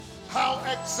How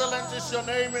excellent is your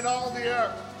name in all the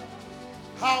earth.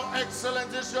 How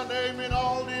excellent is your name in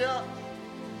all the earth.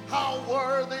 How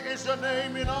worthy is your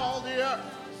name in all the earth.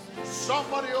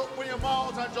 Somebody open your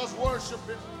mouth and just worship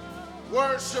him.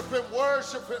 Worship him,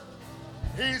 worship him.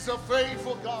 He's a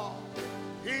faithful God.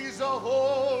 He's a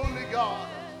holy God.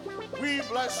 We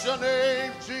bless your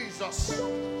name, Jesus.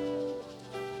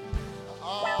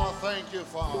 Oh, thank you,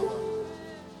 Father.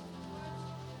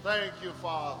 Thank you,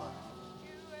 Father.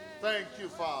 Thank you,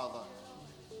 Father.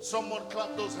 Someone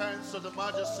clap those hands to the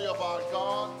majesty of our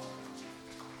God.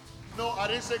 No, I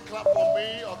didn't say clap for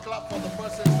me or clap for the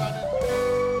person standing.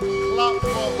 Clap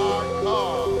for our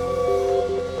God.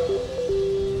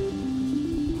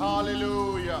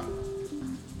 Hallelujah.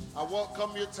 I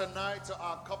welcome you tonight to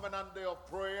our covenant day of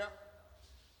prayer.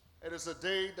 It is a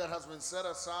day that has been set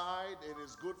aside. It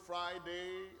is Good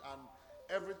Friday, and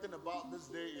everything about this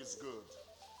day is good.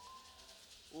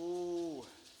 Ooh.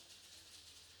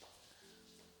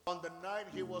 On the night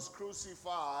he was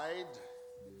crucified,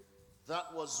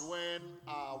 that was when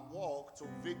our walk to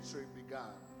victory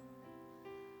began.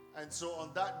 And so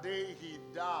on that day he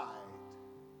died,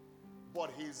 but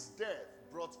his death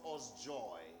brought us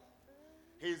joy.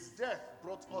 His death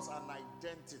brought us an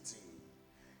identity.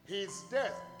 His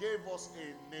death gave us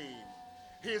a name.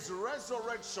 His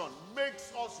resurrection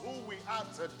makes us who we are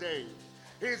today.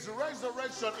 His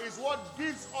resurrection is what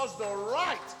gives us the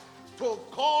right to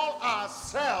call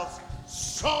ourselves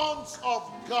sons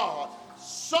of God.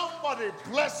 Somebody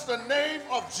bless the name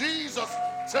of Jesus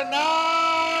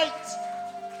tonight.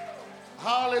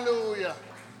 Hallelujah.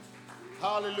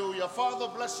 Hallelujah. Father,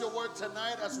 bless your word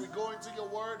tonight as we go into your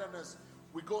word and as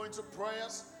we go into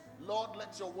prayers. Lord,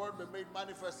 let your word be made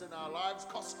manifest in our lives.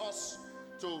 Cause us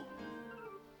to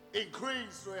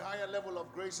increase to a higher level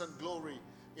of grace and glory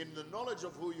in the knowledge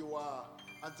of who you are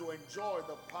and to enjoy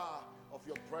the power of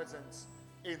your presence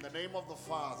in the name of the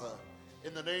Father,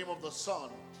 in the name of the Son,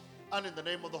 and in the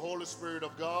name of the Holy Spirit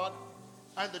of God.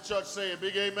 And the church say a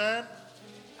big amen.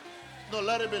 No,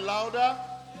 let it be louder.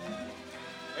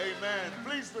 Amen.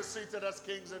 Please be seated as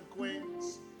kings and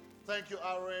queens. Thank you,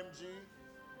 RMG,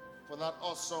 for that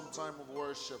awesome time of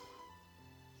worship.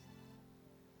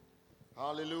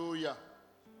 Hallelujah.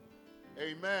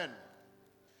 Amen.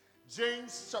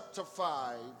 James chapter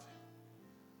 5,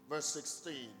 verse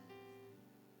 16.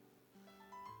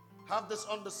 Have this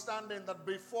understanding that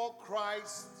before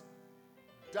Christ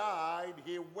died,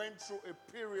 he went through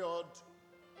a period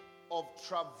of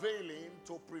travailing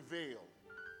to prevail.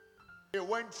 He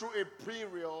went through a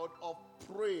period of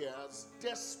prayers,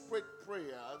 desperate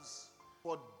prayers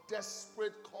for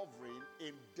desperate covering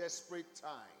in desperate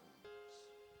times.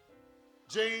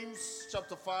 James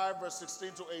chapter 5, verse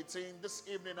 16 to 18. This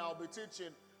evening I'll be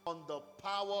teaching on the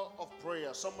power of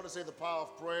prayer. Somebody say the power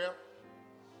of prayer.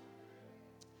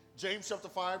 James chapter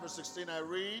 5, verse 16, I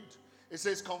read. It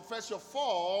says, confess your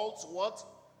faults, what?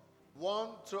 One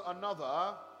to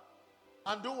another.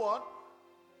 And do what?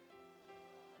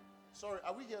 Sorry,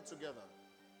 are we here together?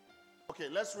 Okay,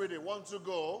 let's read it. One to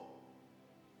go.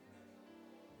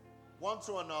 One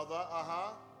to another.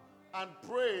 And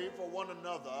pray for one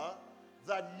another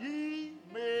that ye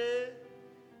may.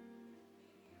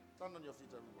 Stand on your feet,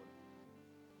 everybody.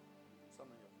 Stand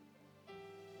on your feet.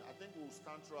 Yeah, I think we'll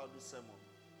stand throughout this sermon.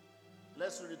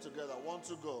 Let's read it together. One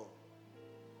to go.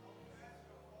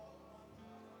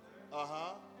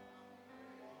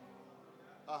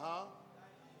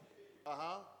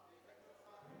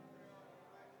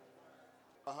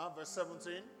 Verse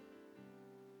 17.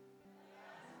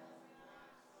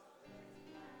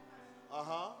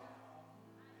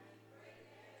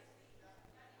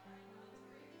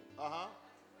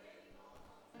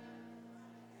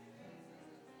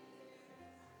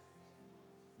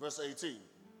 Verse 18.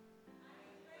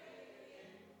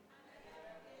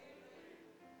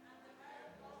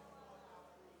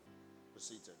 Be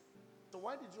seated. So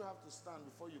why did you have to stand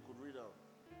before you could read out?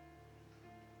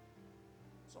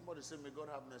 Somebody say, may God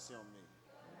have mercy on me.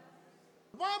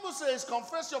 The Bible says,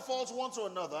 confess your faults one to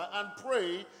another and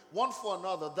pray one for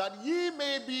another that ye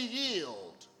may be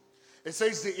healed. It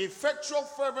says, the effectual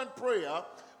fervent prayer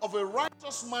of a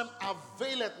righteous man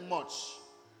availeth much.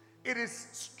 It is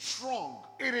strong.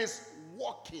 It is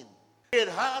working. It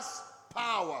has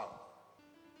power.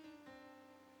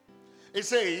 It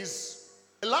says,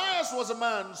 Elias was a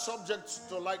man subject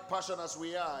to like passion as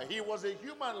we are. He was a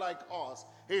human like us.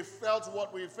 He felt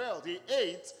what we felt. He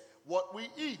ate what we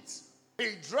eat.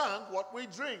 He drank what we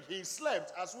drink. He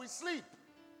slept as we sleep.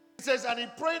 It says, and he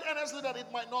prayed earnestly that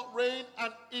it might not rain,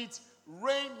 and it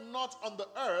rained not on the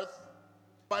earth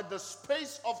by the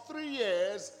space of 3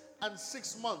 years and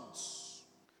 6 months.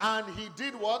 And he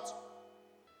did what?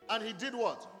 And he did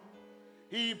what?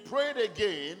 He prayed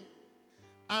again,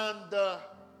 and the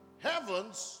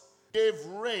heavens gave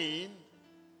rain,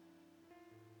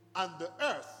 and the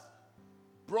earth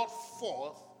brought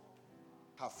forth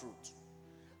her fruit.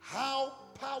 How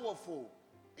powerful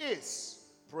is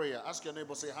prayer? Ask your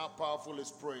neighbor, say, how powerful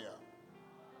is prayer?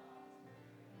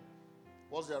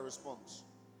 What's their response?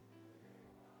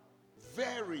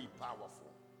 Very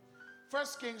powerful. 1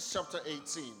 Kings chapter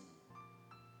 18,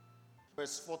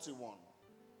 verse 41.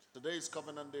 Today is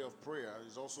Covenant Day of Prayer.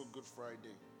 It's also Good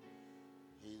Friday.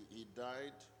 He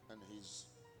died and he's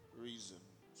risen.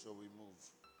 So we move.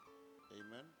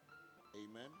 Amen.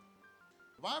 Amen.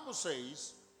 The Bible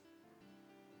says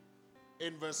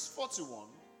in verse 41,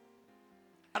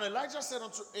 and Elijah said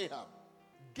unto Ahab,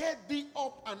 get thee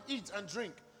up and eat and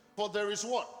drink, for there is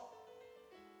what?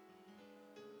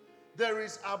 There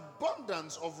is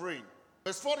abundance of rain.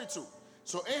 Verse 42.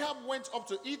 So Ahab went up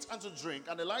to eat and to drink,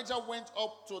 and Elijah went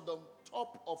up to the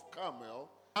top of Carmel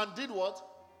and did what?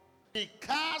 He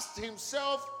cast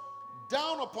himself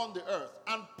down upon the earth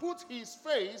and put his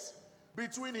face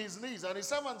between his knees. And his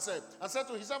servant said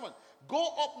to his servant,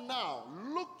 go up now,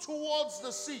 look towards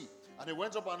the sea. And he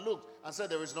went up and looked and said,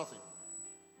 there is nothing.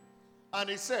 And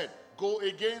he said, go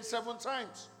again 7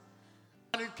 times.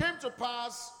 And it came to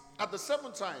pass at the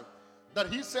 7th time that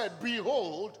he said,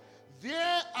 behold,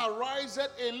 there ariseth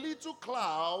a little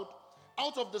cloud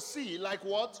out of the sea, like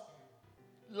what?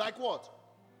 Like what?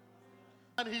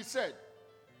 And he said,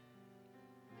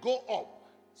 go up,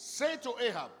 say to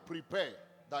Ahab, prepare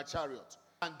thy chariot,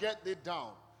 and get thee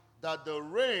down, that the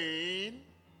rain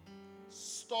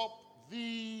stop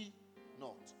thee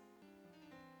not.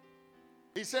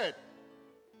 He said,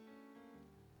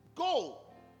 go,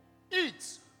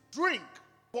 eat, drink,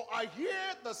 for I hear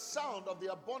the sound of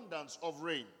the abundance of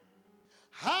rain.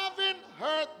 Having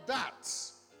heard that,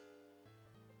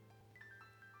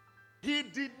 he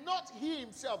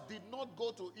himself did not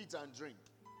go to eat and drink,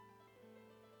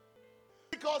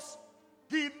 because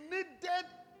he needed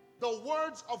the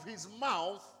words of his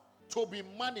mouth to be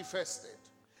manifested.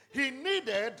 He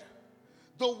needed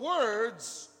the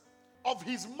words of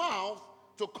his mouth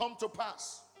to come to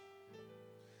pass.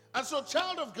 And so,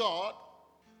 child of God,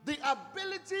 the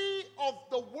ability of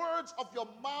the words of your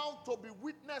mouth to be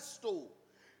witnessed to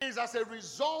is as a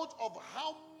result of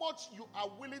how much you are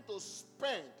willing to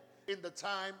spend in the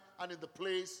time and in the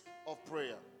place of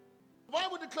prayer. The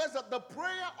Bible declares that the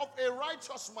prayer of a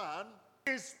righteous man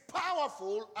is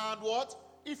powerful and what?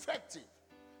 Effective.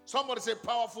 Somebody say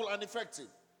powerful and effective.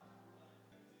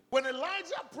 When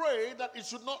Elijah prayed that it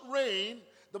should not rain,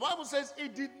 the Bible says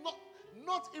it did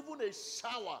not even a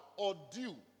shower or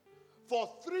dew for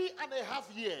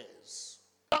 3.5 years.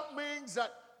 That means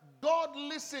that God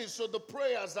listens to the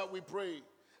prayers that we pray,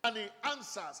 and he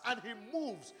answers and he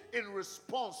moves in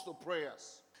response to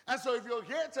prayers. And so if you're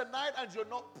here tonight and you're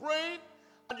not praying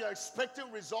and you're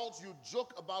expecting results, you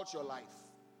joke about your life.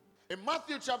 In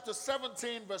Matthew chapter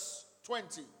 17 verse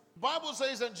 20, the Bible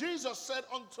says, and Jesus said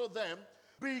unto them,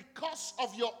 because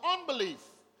of your unbelief,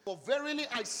 for verily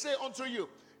I say unto you,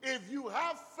 if you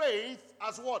have faith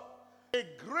as what? A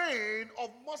grain of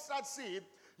mustard seed,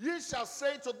 ye shall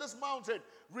say to this mountain,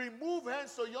 remove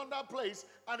hence to yonder place,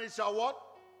 and it shall what?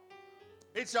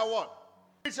 It shall what?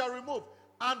 It shall remove.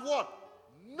 And what?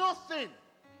 Nothing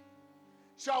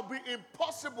shall be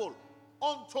impossible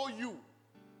unto you.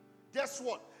 Guess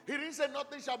what? He didn't say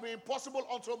nothing shall be impossible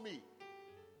unto me.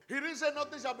 He didn't say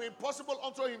nothing shall be impossible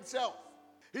unto himself.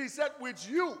 He said, with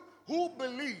you who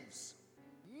believes,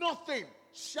 nothing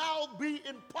shall be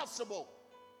impossible.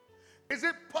 Is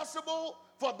it possible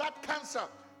for that cancer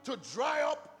to dry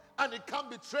up and it can't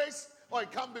be traced or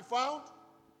it can't be found?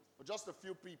 For just a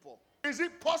few people. Is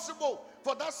it possible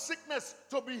for that sickness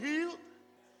to be healed?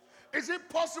 Is it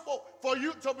possible for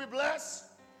you to be blessed?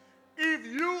 If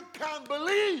you can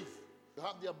believe, you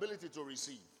have the ability to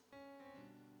receive.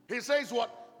 He says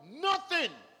what?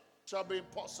 Nothing shall be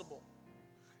impossible.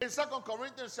 In 2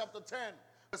 Corinthians chapter 10,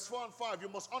 verse 4 and 5, you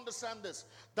must understand this,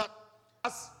 that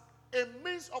as a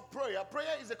means of prayer,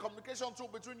 prayer is a communication tool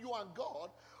between you and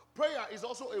God. Prayer is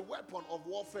also a weapon of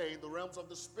warfare in the realms of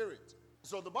the spirit.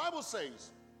 So the Bible says,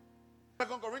 2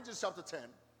 Corinthians chapter 10,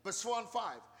 verse 4 and 5,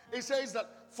 it says that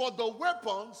for the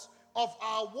weapons of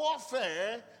our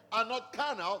warfare are not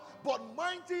carnal, but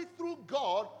mighty through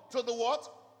God to the what?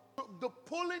 To the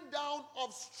pulling down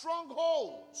of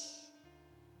strongholds.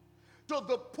 To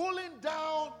the pulling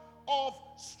down of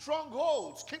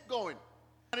strongholds. Keep going.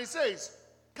 And it says,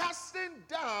 casting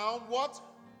down what?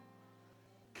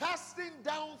 Casting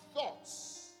down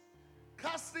thoughts.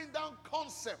 Casting down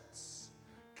concepts.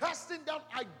 casting down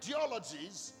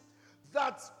ideologies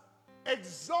that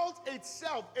exalt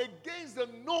itself against the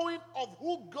knowing of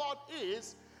who God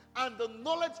is and the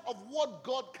knowledge of what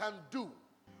God can do.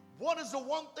 What is the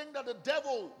one thing that the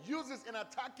devil uses in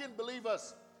attacking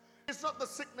believers? It's not the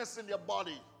sickness in your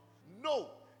body. No,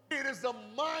 it is the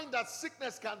mind that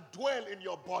sickness can dwell in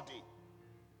your body.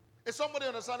 Is somebody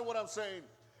understanding what I'm saying?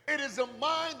 It is the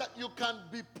mind that you can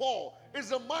be poor. It's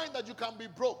the mind that you can be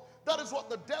broke. That is what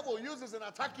the devil uses in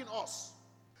attacking us.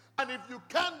 And if you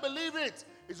can't believe it,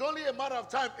 it's only a matter of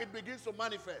time it begins to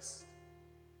manifest.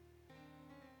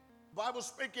 Bible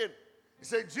speaking, it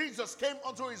said Jesus came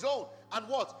unto his own, and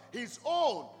what? His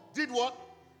own did what?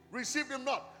 Received him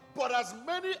not. But as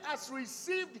many as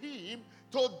received him,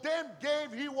 to them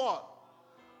gave he what?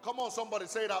 Come on, somebody,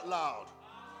 say it out loud.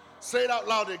 Say it out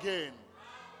loud again.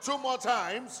 2 more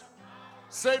times.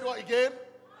 Say it what again?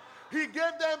 He gave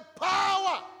them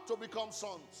power to become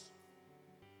sons.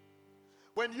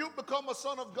 When you become a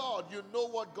son of God, you know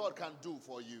what God can do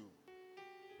for you.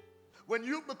 When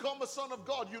you become a son of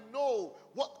God, you know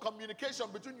what communication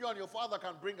between you and your father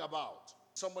can bring about.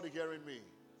 Somebody hearing me?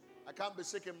 I can't be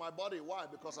sick in my body. Why?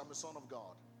 Because I'm a son of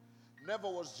God. Never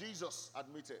was Jesus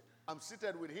admitted. I'm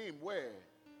seated with him where?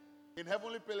 In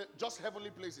heavenly places, just heavenly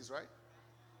places,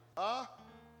 right?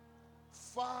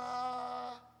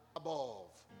 Far above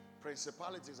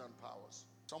principalities and powers.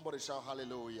 Somebody shout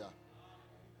hallelujah.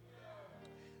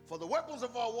 For the weapons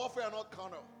of our warfare are not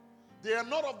carnal. They are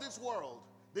not of this world.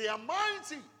 They are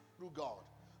mighty through God.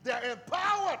 They are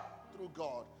empowered through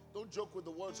God. Don't joke with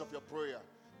the words of your prayer,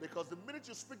 because the minute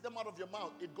you speak them out of your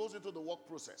mouth, it goes into the work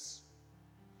process.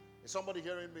 Is somebody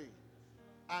hearing me?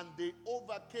 And they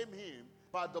overcame him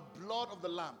by the blood of the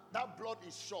Lamb. That blood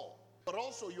is sure. But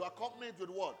also you are accompanied with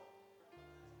what?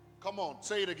 Come on,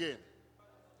 say it again.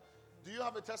 Do you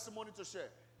have a testimony to share?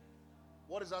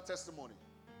 What is that testimony?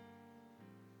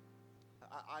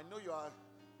 I know you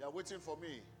are waiting for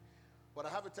me, but I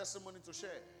have a testimony to share.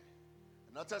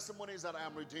 And that testimony is that I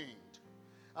am redeemed.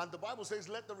 And the Bible says,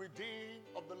 let the redeemed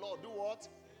of the Lord do what?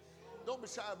 Don't be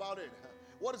shy about it.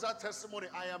 What is that testimony?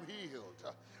 I am healed.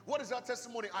 What is that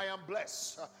testimony? I am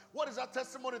blessed. What is that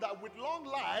testimony? That with long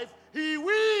life, he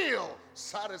will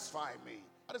satisfy me.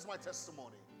 That is my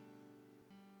testimony.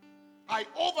 I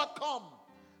overcome,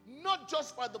 not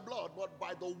just by the blood, but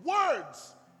by the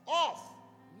words of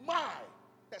my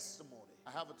testimony.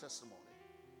 I have a testimony.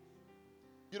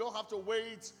 You don't have to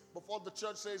wait before the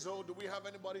church says, oh, do we have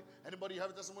anybody? Anybody have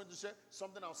a testimony to share?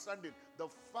 Something outstanding. The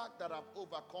fact that I've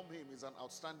overcome him is an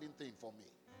outstanding thing for me.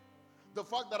 The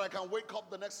fact that I can wake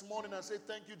up the next morning and say,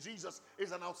 thank you, Jesus,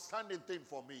 is an outstanding thing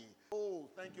for me. Oh,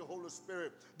 thank you, Holy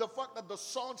Spirit. The fact that the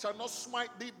sun shall not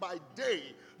smite thee by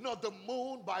day, nor the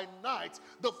moon by night.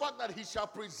 The fact that he shall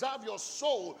preserve your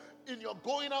soul in your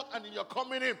going out and in your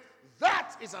coming in.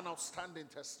 That is an outstanding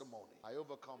testimony. I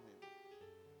overcome him.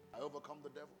 I overcome the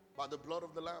devil by the blood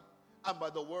of the Lamb and by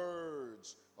the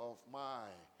words of my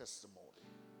testimony.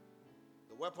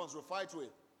 The weapons we fight with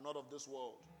are not of this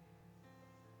world.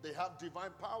 They have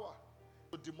divine power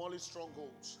to demolish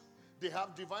strongholds. They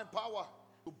have divine power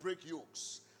to break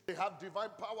yokes. They have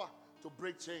divine power to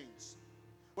break chains.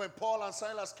 When Paul and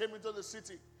Silas came into the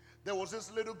city, there was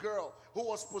this little girl who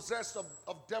was possessed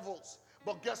of devils.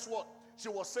 But guess what? She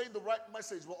was saying the right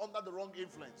message, but under the wrong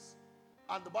influence.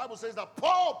 And the Bible says that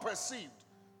Paul perceived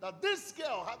that this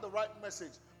girl had the right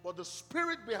message, but the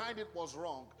spirit behind it was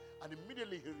wrong. And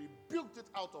immediately he rebuked it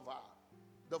out of her.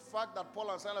 The fact that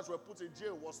Paul and Silas were put in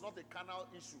jail was not a carnal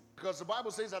issue. Because the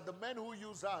Bible says that the men who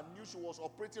used her knew she was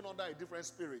operating under a different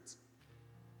spirit.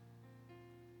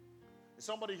 Is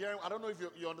somebody hearing? I don't know if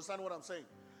you understand what I'm saying.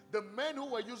 The men who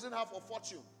were using her for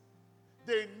fortune,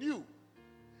 they knew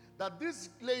that this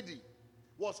lady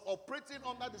was operating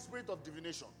under the spirit of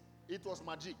divination. It was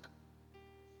magic.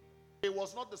 It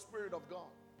was not the Spirit of God.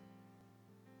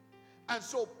 And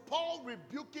so Paul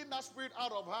rebuking that spirit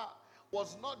out of her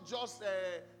was not just,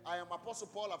 I am Apostle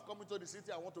Paul, I've come into the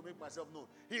city, I want to make myself known.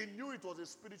 He knew it was a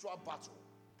spiritual battle.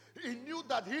 He knew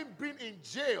that him being in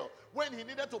jail when he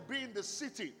needed to be in the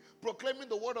city proclaiming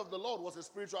the word of the Lord was a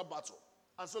spiritual battle.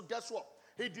 And so guess what?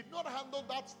 He did not handle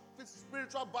that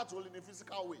spiritual battle in a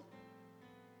physical way.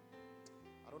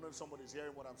 I don't know if somebody's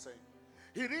hearing what I'm saying.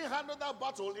 He didn't handle that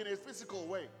battle in a physical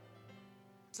way.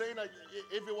 Saying that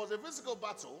if it was a physical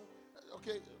battle,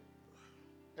 okay,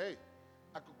 hey,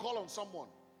 I could call on someone.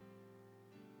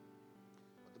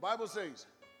 But the Bible says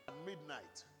at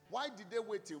midnight. Why did they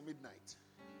wait till midnight?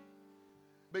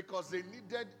 Because they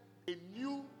needed a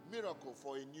new miracle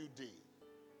for a new day.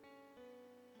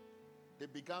 They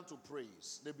began to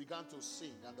praise. They began to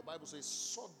sing. And the Bible says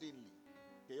suddenly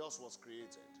chaos was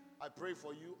created. I pray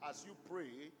for you. As you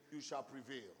pray, you shall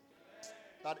prevail.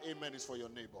 That amen is for your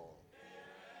neighbor.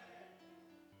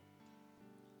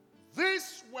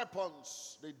 These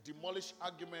weapons, they demolish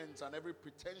arguments and every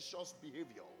pretentious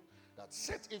behavior that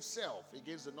set itself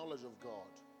against the knowledge of God.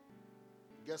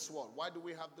 Guess what? Why do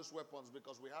we have these weapons?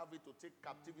 Because we have it to take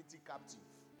captivity captive.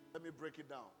 Let me break it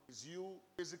down. It's you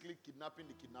basically kidnapping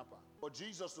the kidnapper. For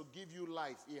Jesus to give you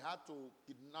life, he had to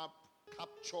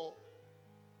capture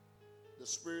the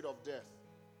spirit of death.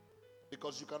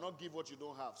 Because you cannot give what you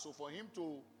don't have. So for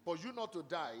you not to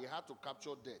die, he had to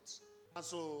capture death. And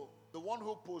so the one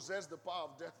who possessed the power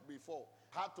of death before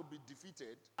had to be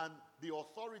defeated, and the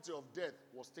authority of death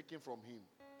was taken from him.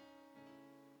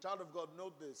 Child of God,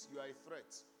 note this. You are a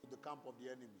threat to the camp of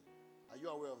the enemy. Are you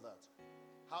aware of that?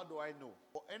 How do I know?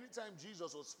 For anytime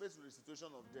Jesus was faced with a situation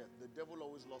of death, the devil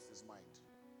always lost his mind.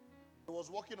 He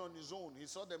was walking on his own. He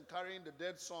saw them carrying the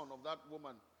dead son of that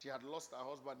woman. She had lost her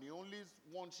husband. The only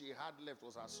one she had left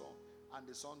was her son. And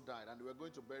the son died. And they were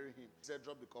going to bury him. He said,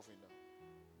 drop the coffin down.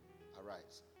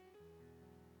 Arise.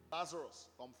 Lazarus,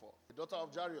 come forth. The daughter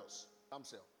of Jairus,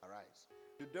 Damsel, arise.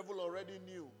 The devil already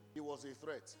knew he was a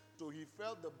threat. So he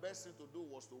felt the best thing to do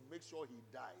was to make sure he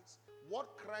dies.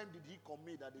 What crime did he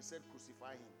commit that they said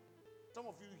crucify him? Some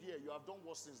of you here, you have done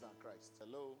worse sins than Christ.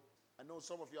 Hello? I know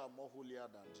some of you are more holier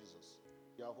than Jesus.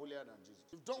 You are holier than Jesus.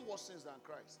 You've done worse sins than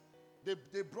Christ.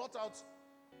 They brought out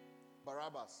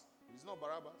Barabbas. It's not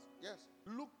Barabbas. Yes.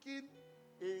 Looking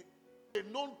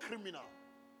a known criminal.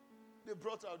 They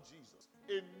brought out Jesus,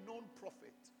 a known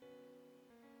prophet.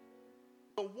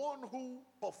 The one who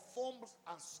performs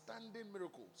outstanding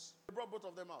miracles. They brought both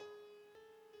of them out.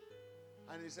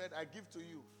 And he said, I give to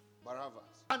you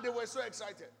Barabbas. And they were so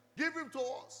excited. Give him to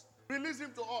us. Release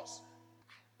him to us.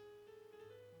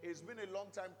 It's been a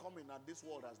long time coming that this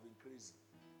world has been crazy.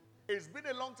 It's been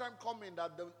a long time coming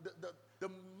that the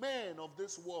men of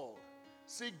this world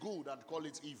see good and call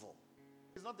it evil.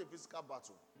 It's not a physical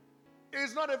battle.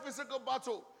 It's not a physical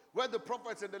battle where the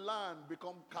prophets in the land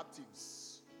become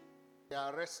captives. They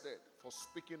are arrested for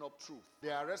speaking up truth. They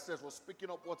are arrested for speaking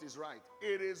up what is right.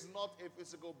 It is not a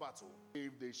physical battle.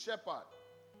 If the shepherd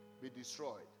be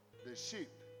destroyed, the sheep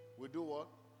will do what?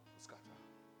 Scatter.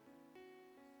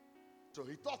 So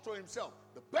he thought to himself,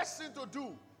 the best thing to do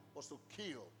was to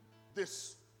kill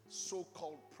this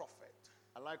so-called prophet.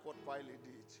 I like what Pilate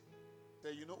did.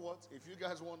 Say, you know what? If you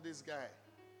guys want this guy,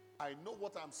 I know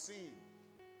what I'm seeing.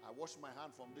 I wash my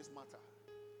hand from this matter.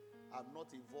 I'm not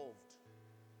involved.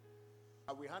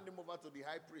 I will hand him over to the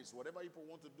high priest. Whatever people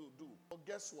want to do, do. But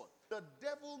guess what? The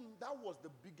devil, that was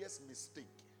the biggest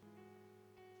mistake.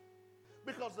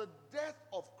 Because the death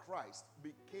of Christ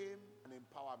became an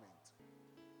empowerment.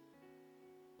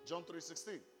 John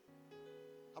 3:16.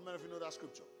 How many of you know that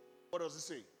scripture? What does it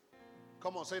say?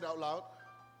 Come on, say it out loud.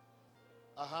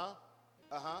 Uh-huh.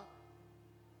 Uh-huh.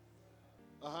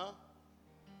 Uh-huh.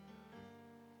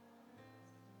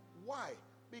 Why?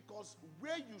 Because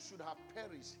where you should have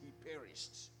perished, he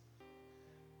perished.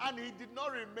 And he did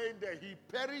not remain there. He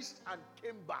perished and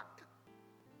came back.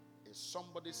 Is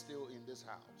somebody still in this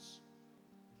house?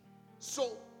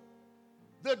 So,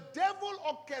 the devil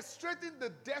orchestrating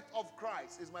the death of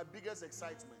Christ is my biggest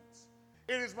excitement.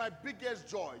 It is my biggest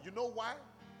joy. You know why?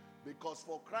 Because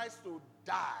for Christ to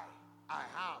die, I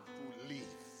have to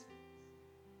live.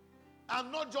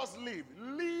 And not just live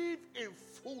in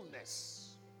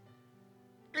fullness,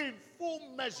 in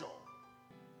full measure.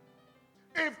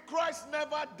 If Christ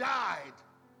never died,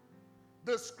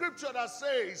 the scripture that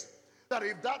says that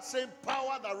if that same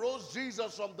power that rose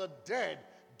Jesus from the dead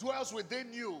dwells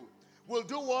within you, will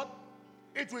do what?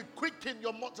 It will quicken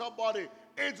your mortal body.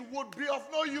 It would be of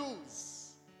no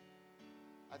use.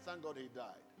 I thank God he died.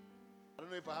 I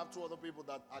don't know if I have two other people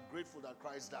that are grateful that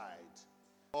Christ died.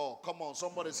 Oh, come on.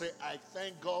 Somebody say, I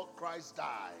thank God Christ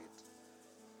died.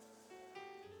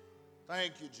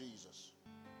 Thank you, Jesus.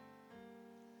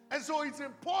 And so it's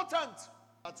important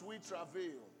that we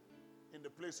travail in the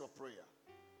place of prayer.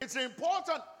 It's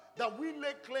important that we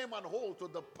lay claim and hold to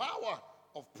the power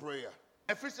of prayer.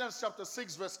 Ephesians chapter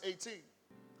 6 verse 18.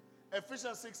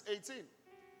 Ephesians 6:18.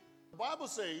 The Bible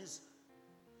says,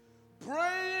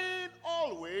 praying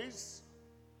always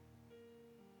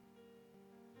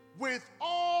with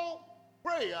all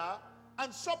prayer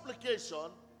and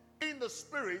supplication in the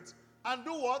Spirit, and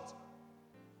do what?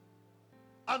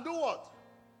 And do what?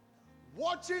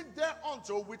 Watching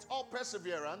thereunto with all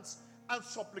perseverance and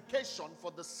supplication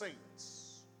for the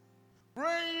saints.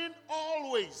 Praying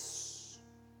always.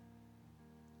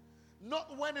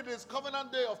 Not when it is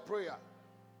covenant day of prayer.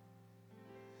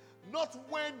 Not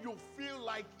when you feel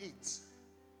like it.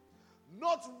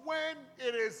 Not when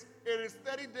it is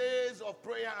 30 days of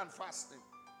prayer and fasting.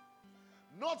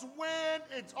 Not when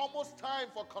it's almost time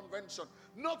for convention.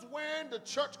 Not when the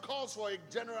church calls for a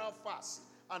general fast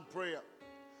and prayer.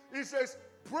 He says,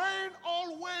 praying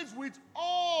always with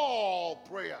all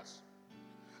prayers.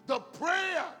 The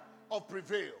prayer of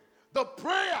prevail. The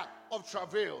prayer of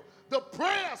travail. The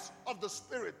prayers of the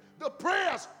Spirit. The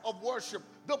prayers of worship.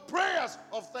 The prayers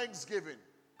of thanksgiving.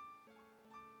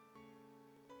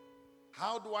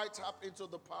 How do I tap into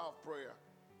the power of prayer?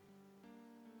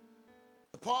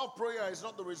 The power of prayer is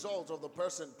not the result of the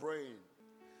person praying.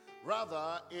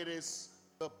 Rather, it is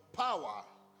the power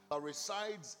that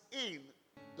resides in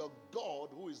the God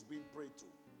who is being prayed to.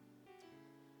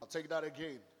 I'll take that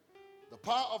again. The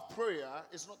power of prayer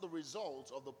is not the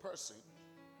result of the person,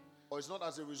 or it's not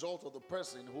as a result of the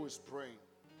person who is praying.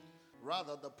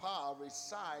 Rather, the power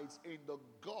resides in the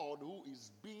God who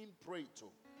is being prayed to.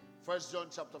 1 John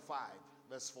chapter 5,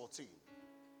 verse 14.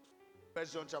 1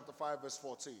 John chapter 5, verse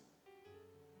 14.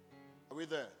 Are we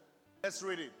there? Let's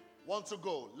read it. Want to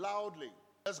go loudly.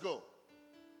 Let's go.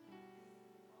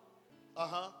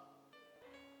 Hold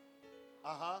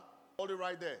it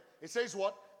right there. It says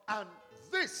what? And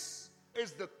this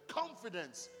is the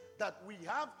confidence that we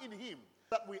have in him,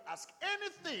 that we ask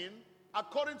anything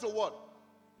according to what?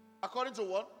 According to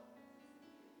what?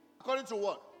 According to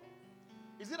what?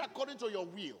 Is it according to your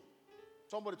will?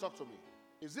 Somebody talk to me.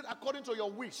 Is it according to your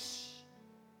wish?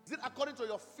 Is it according to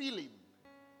your feeling?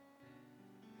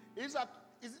 Is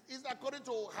it according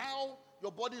to how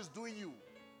your body is doing you?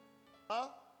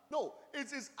 No,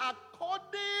 it is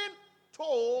according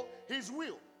to his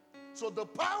will. So the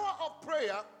power of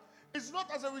prayer is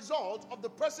not as a result of the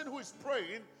person who is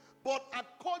praying, but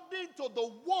according to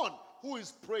the one who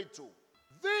is prayed to.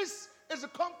 This is the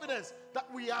confidence that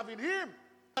we have in him.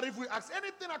 That if we ask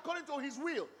anything according to his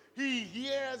will, he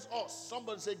hears us.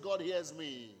 Somebody say, God hears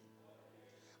me.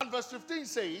 And verse 15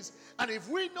 says, and if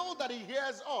we know that he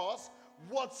hears us,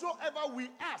 whatsoever we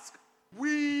ask,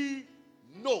 we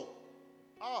know.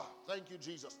 Thank you,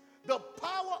 Jesus. The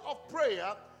power of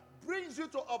prayer brings you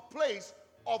to a place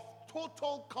of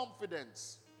total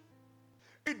confidence.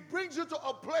 It brings you to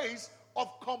a place of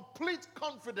complete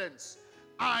confidence.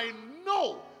 I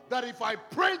know that if I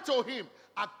pray to him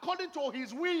according to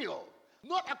his will,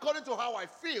 not according to how I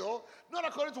feel, not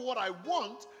according to what I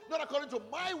want, not according to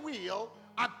my will,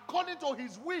 according to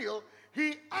his will,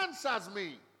 he answers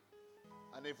me.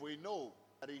 And if we know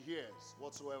that he hears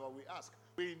whatsoever we ask,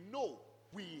 we know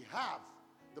we have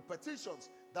the petitions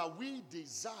that we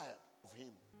desire of him.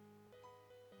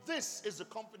 This is the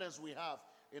confidence we have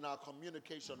in our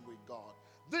communication with God.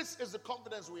 This is the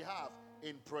confidence we have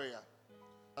in prayer.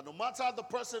 And no matter the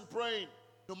person praying,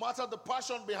 no matter the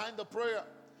passion behind the prayer,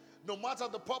 no matter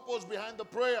the purpose behind the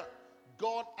prayer,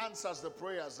 God answers the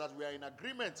prayers that we are in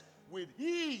agreement with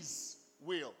his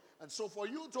will. And so for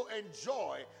you to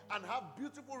enjoy and have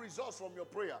beautiful results from your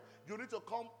prayer, you need to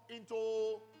come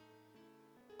into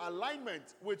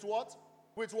alignment with what?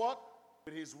 With what?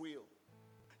 With his will.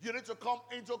 You need to come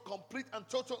into complete and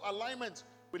total alignment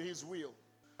with his will.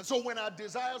 And so when our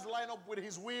desires line up with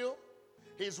his will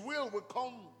will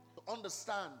come to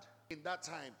understand in that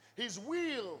time. His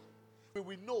will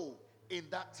we know in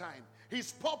that time.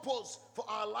 His purpose for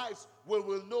our lives we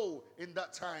will know in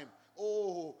that time.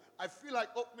 Oh, I feel like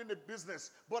opening a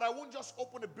business, but I won't just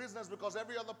open a business because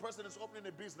every other person is opening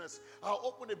a business. I'll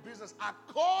open a business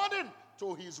according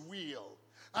to his will.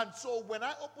 And so when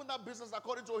I open that business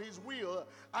according to his will,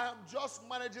 I am just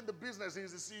managing the business.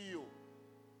 He's the CEO.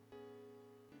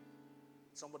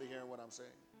 Somebody hearing what I'm saying?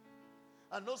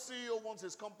 And no CEO wants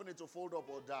his company to fold up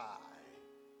or die.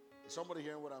 Somebody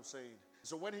hearing what I'm saying?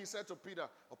 So when he said to Peter,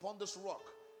 upon this rock,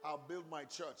 I'll build my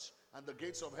church, and the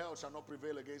gates of hell shall not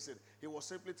prevail against it. He was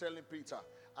simply telling Peter,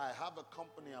 I have a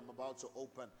company I'm about to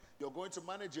open. You're going to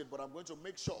manage it, but I'm going to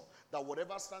make sure that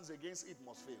whatever stands against it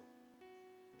must fail.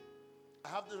 I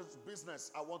have this business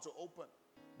I want to open,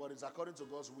 but it's according to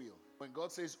God's will. When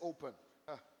God says open,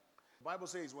 the Bible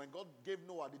says when God gave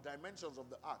Noah the dimensions of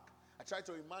the ark, I tried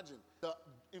to imagine.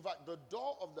 In fact, the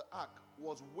door of the ark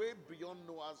was way beyond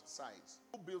Noah's size.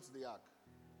 Who built the ark?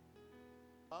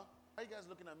 Huh? Why are you guys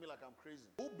looking at me like I'm crazy?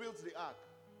 Who built the ark?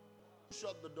 Who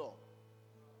shut the door?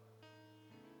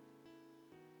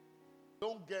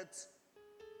 Don't get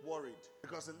worried.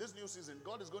 Because in this new season,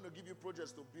 God is going to give you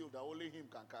projects to build that only him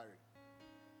can carry.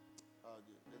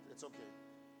 It's okay.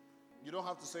 You don't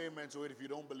have to say amen to it if you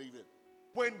don't believe it.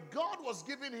 When God was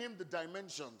giving him the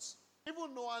dimensions,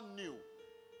 even Noah knew,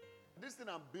 this thing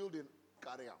I'm building,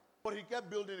 carry out. But he kept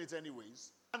building it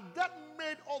anyways. And that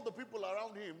made all the people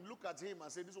around him look at him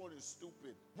and say, this one is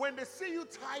stupid. When they see you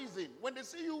tithing, when they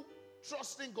see you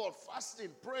trusting God,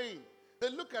 fasting, praying, they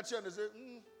look at you and they say,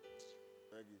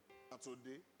 thank you. Not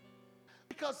today.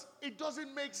 Because it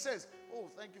doesn't make sense.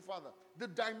 Oh, thank you, Father. The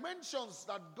dimensions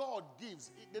that God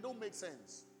gives, they don't make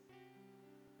sense.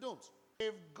 Don't.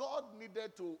 If God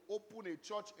needed to open a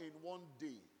church in one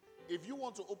day, if you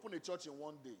want to open a church in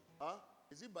one day,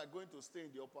 is it by going to stay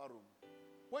in the upper room?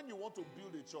 When you want to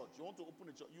build a church, you want to open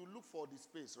a church, you look for the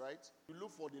space, right? You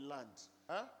look for the land.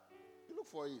 You look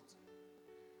for it.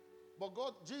 But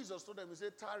God, Jesus told them, he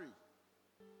said, tarry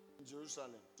in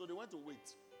Jerusalem. So they went to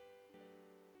wait.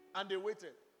 And they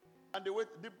waited. And they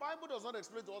waited. The Bible does not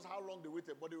explain to us how long they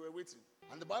waited, but they were waiting.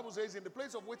 And the Bible says, in the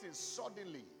place of waiting,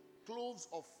 suddenly, cloves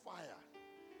of fire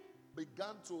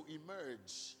began to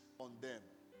emerge on them.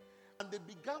 And they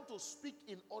began to speak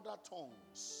in other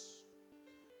tongues.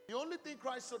 The only thing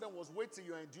Christ told them was, wait till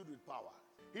you are endued with power.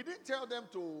 He didn't tell them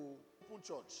to open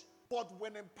church. But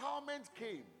when empowerment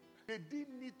came, they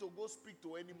didn't need to go speak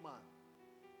to any man.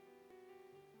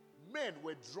 Men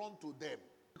were drawn to them.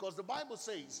 Because the Bible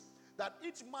says that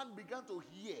each man began to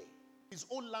hear his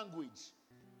own language.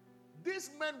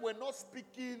 These men were not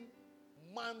speaking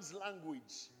man's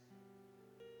language.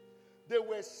 They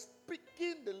were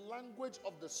speaking the language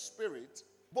of the Spirit.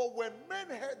 But when men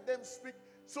heard them speak,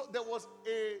 so there was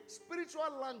a spiritual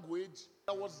language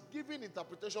that was giving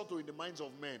interpretation to in the minds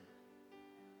of men.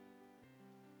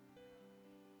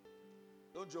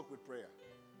 Don't joke with prayer.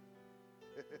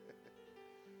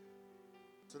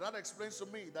 So that explains to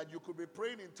me that you could be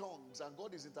praying in tongues and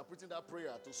God is interpreting that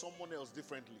prayer to someone else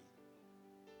differently.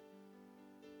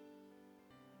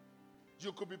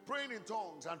 You could be praying in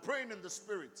tongues and praying in the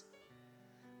Spirit,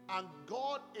 and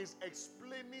God is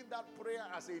explaining that prayer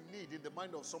as a need in the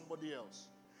mind of somebody else.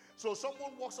 So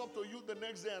someone walks up to you the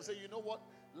next day and say, you know what?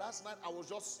 Last night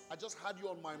I just had you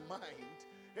on my mind.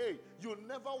 Hey, you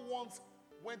never once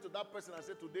went to that person and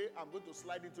said, today I'm going to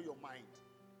slide into your mind.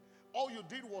 All you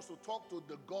did was to talk to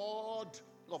the God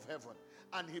of heaven.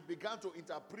 And he began to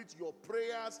interpret your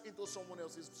prayers into someone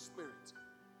else's spirit.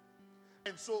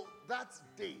 And so that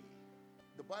day,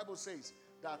 the Bible says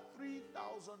that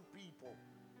 3,000 people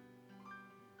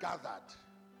gathered,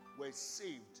 were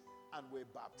saved, and were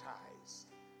baptized.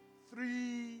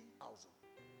 3,000.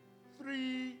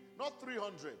 Not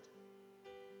 300.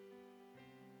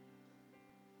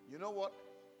 You know what?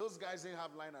 Those guys didn't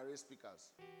have line array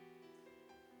speakers.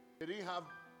 They didn't have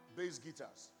bass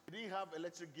guitars. They didn't have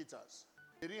electric guitars.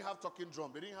 They didn't have talking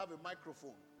drum. They didn't have a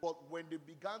microphone. But when they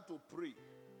began to pray,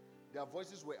 their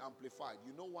voices were amplified.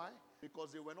 You know why?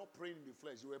 Because they were not praying in the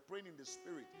flesh. They were praying in the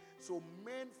spirit. So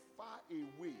men far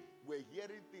away were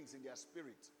hearing things in their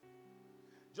spirit.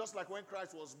 Just like when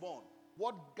Christ was born.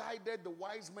 What guided the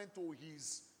wise men to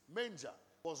his manger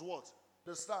was what?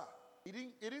 The star. He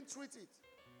didn't tweet it.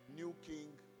 New king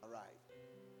arrived.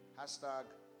 Hashtag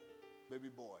baby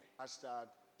boy. Hashtag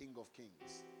king of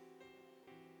kings.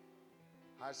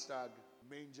 Hashtag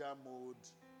manger mode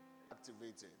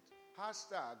activated.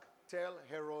 Hashtag tell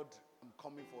Herod I'm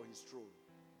coming for his throne.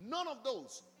 None of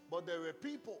those. But there were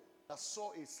people that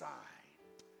saw a sign.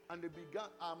 And they began,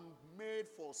 I'm made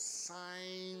for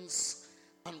signs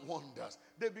and wonders.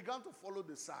 They began to follow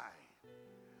the sign.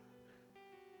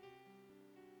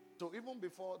 So even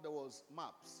before there was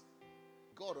maps,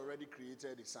 God already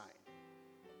created a sign.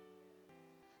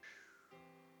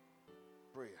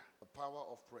 Prayer. The power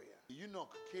of prayer. The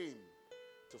eunuch came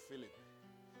to Philip.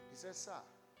 He said, sir,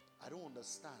 I don't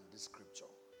understand this scripture.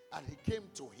 And he came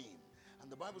to him.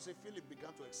 And the Bible says Philip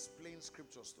began to explain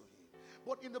scriptures to him.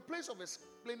 But in the place of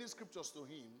explaining scriptures to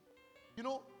him, you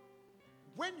know,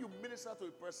 when you minister to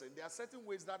a person, there are certain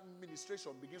ways that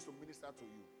ministration begins to minister to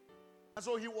you. And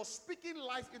so he was speaking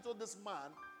life into this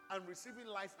man and receiving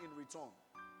life in return.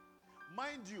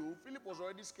 Mind you, Philip was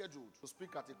already scheduled to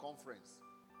speak at a conference.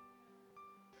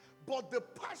 But the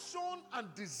passion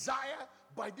and desire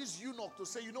by this eunuch to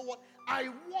say, you know what, I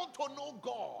want to know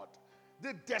God.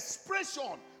 The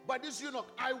desperation by this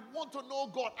eunuch, I want to know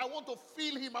God. I want to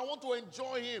feel him. I want to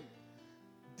enjoy him.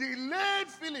 Delayed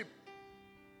Philip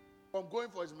from going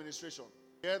for his ministration.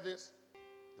 Hear this?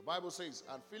 The Bible says,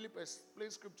 and Philip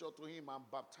explained scripture to him and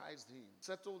baptized him.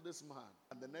 Settled this man.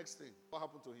 And the next thing, what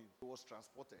happened to him? He was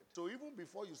transported. So even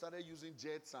before you started using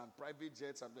jets and private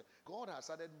jets, and God has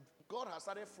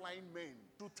started flying men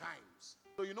 2 times.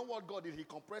 So you know what God did? He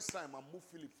compressed time and moved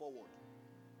Philip forward.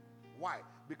 Why?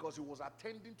 Because he was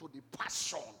attending to the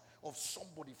passion of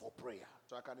somebody for prayer.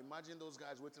 So I can imagine those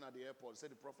guys waiting at the airport. Say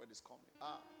the prophet is coming.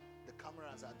 The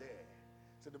cameras are there.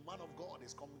 So the man of God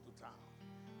is coming to town.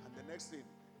 And the next thing,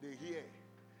 they hear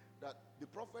that the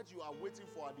prophet you are waiting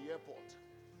for at the airport,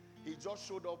 he just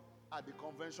showed up at the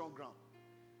convention ground.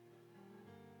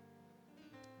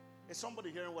 Is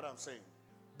somebody hearing what I'm saying?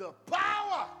 The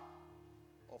power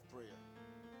of prayer.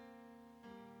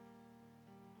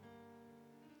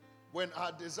 When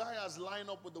our desires line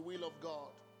up with the will of God,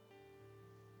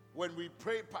 when we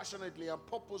pray passionately and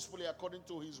purposefully according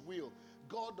to his will,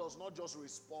 God does not just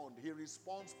respond, he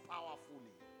responds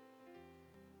powerfully.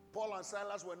 Paul and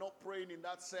Silas were not praying in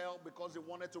that cell because they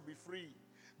wanted to be free.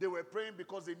 They were praying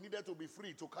because they needed to be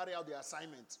free to carry out their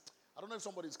assignment. I don't know if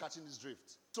somebody is catching this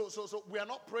drift. So we are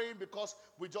not praying because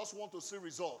we just want to see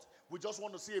results. We just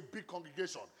want to see a big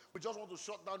congregation. We just want to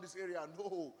shut down this area.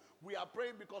 No, we are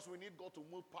praying because we need God to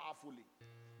move powerfully.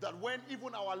 That when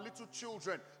even our little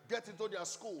children get into their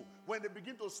school, when they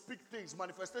begin to speak things,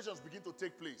 manifestations begin to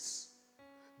take place.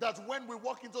 That when we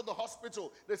walk into the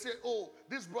hospital, they say, oh,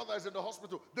 this brother is in the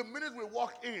hospital. The minute we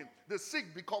walk in, the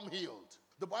sick become healed.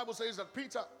 The Bible says that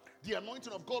Peter, the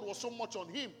anointing of God was so much on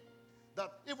him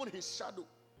that even his shadow.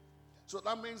 So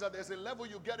that means that there's a level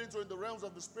you get into in the realms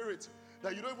of the spirit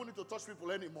that you don't even need to touch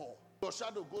people anymore. Your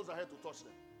shadow goes ahead to touch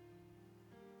them.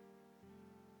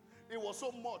 It was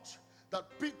so much that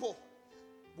people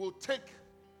will take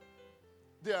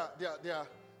their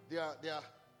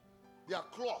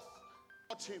cloth,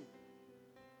 touch him,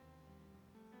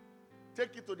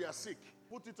 take it to their sick,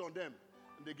 put it on them,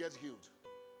 and they get healed.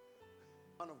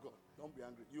 Man of God, don't be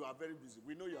angry. You are very busy.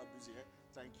 We know you are busy. Eh?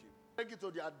 Thank you. Take it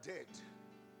to their dead,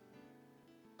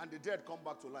 and the dead come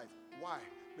back to life. Why?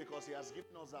 Because he has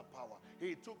given us that power.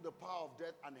 He took the power of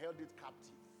death and held it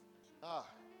captive.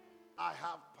 I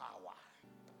have power.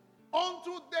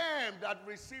 Unto them that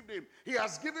received him, he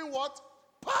has given what?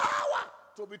 Power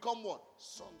to become what?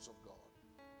 Sons of God.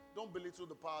 Don't belittle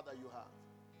the power that you have.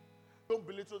 Don't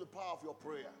belittle the power of your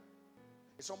prayer.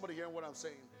 Is somebody hearing what I'm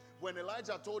saying? When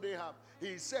Elijah told Ahab,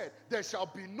 he said, there shall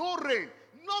be no rain,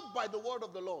 not by the word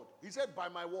of the Lord. He said, by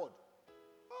my word.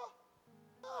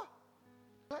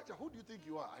 Elijah, who do you think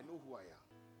you are? I know who I am.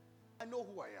 I know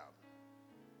who I am.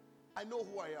 I know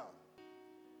who I am.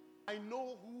 I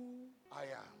know who I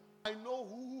am. I know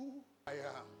who I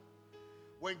am.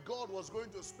 When God was going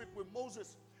to speak with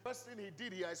Moses, first thing he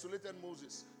did, he isolated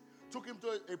Moses. Took him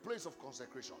to a place of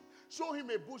consecration. Showed him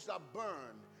a bush that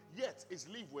burned, yet its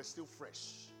leaves were still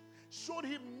fresh. Showed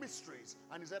him mysteries,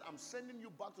 and he said, I'm sending you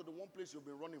back to the one place you've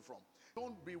been running from.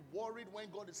 Don't be worried when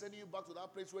God is sending you back to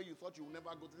that place where you thought you would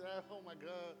never go to. Oh my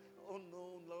God, oh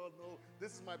no, Lord, no,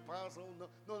 this is my past, oh no.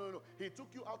 No. He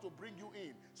took you out to bring you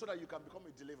in so that you can become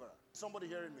a deliverer. Somebody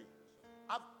hearing me?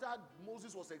 After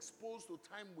Moses was exposed to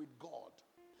time with God,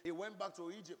 he went back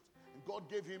to Egypt, and God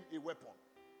gave him a weapon.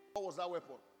 What was that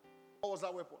weapon? What was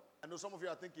that weapon? I know some of you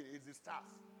are thinking, it's the staff.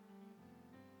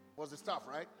 Was the staff,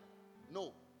 right?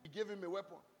 No. He gave him a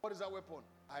weapon. What is that weapon?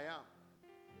 I am.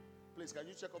 Please, can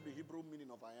you check up the Hebrew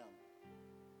meaning of I am?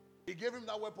 He gave him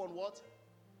that weapon, what?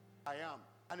 I am.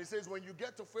 And he says, when you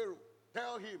get to Pharaoh,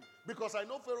 tell him, because I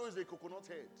know Pharaoh is a coconut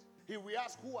head. He will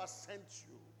ask, who has sent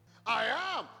you? I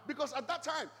am. Because at that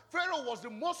time, Pharaoh was the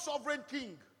most sovereign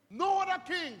king. No other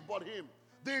king but him.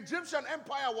 The Egyptian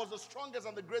empire was the strongest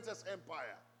and the greatest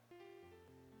empire.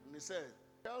 And he said,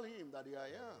 tell him that the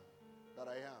I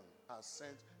am, has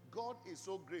sent. God is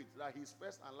so great that his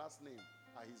first and last name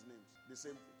are his names. The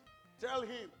same thing. Tell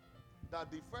him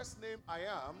that the first name I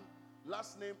am,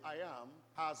 last name I am,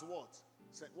 has what?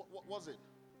 What was it?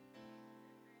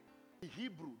 The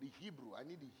Hebrew. I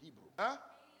need the Hebrew. Huh?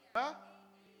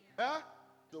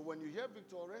 So when you hear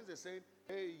Victor Renze saying,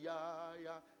 hey,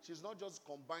 yeah, she's not just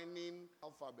combining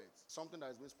alphabets, something that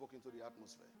has been spoken to the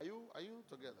atmosphere. Are you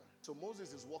together? So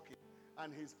Moses is walking,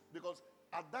 and because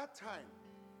at that time,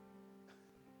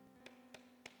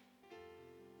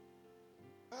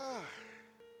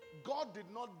 God did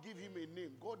not give him a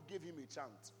name. God gave him a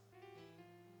chant.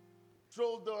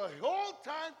 So the whole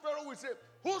time Pharaoh will say,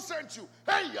 who sent you?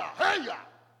 Hey ya.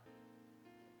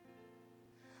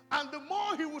 And the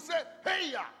more he will say,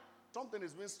 hey ya, something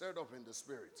is being stirred up in the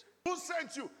spirit. Who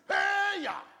sent you? Hey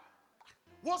ya.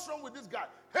 What's wrong with this guy?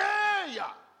 Hey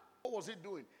ya. What was he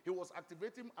doing? He was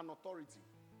activating an authority.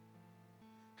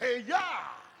 Hey ya.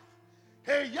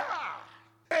 Hey ya.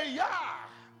 Hey ya.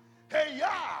 Hey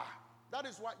ya. That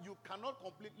is why you cannot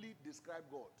completely describe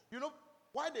God. You know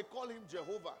why they call him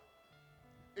Jehovah?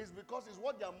 It's because it's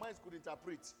what their minds could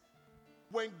interpret.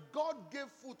 When God gave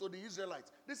food to the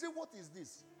Israelites, they say, what is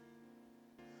this?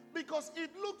 Because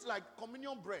it looked like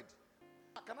communion bread.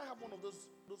 Can I have one of those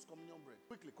communion bread?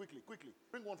 Quickly.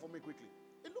 Bring one for me quickly.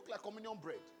 It looked like communion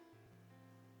bread.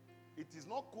 It is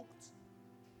not cooked.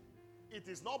 It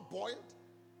is not boiled.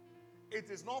 It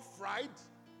is not fried.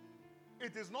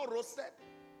 It is not roasted.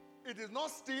 It is not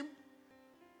steamed.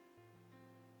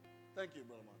 Thank you,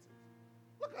 Brother Martin.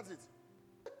 Look at it.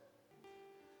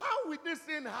 How will this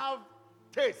thing have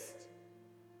taste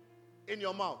in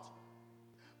your mouth?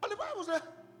 But the Bible says,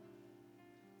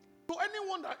 to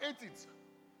anyone that ate it,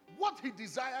 what he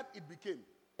desired, it became.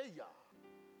 Hey, yeah.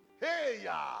 Hey,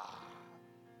 yeah.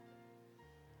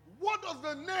 What does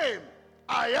the name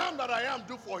I am that I am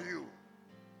do for you?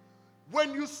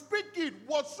 When you speak it,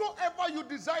 whatsoever you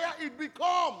desire, it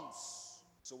becomes.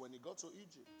 So when he got to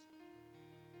Egypt,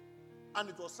 and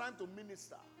it was time to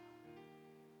minister,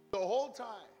 the whole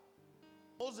time,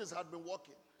 Moses had been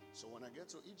walking. So when I get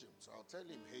to Egypt, I'll tell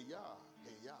him, hey, yeah,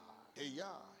 hey, yeah, hey, yeah,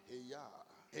 hey, yeah,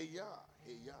 hey, yeah, hey,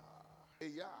 yeah, hey,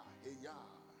 yeah, hey, yeah,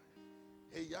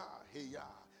 hey, yeah, hey, yeah.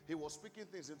 He was speaking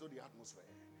things into the atmosphere.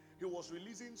 He was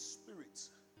releasing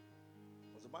spirits.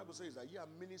 Because the Bible says that ye are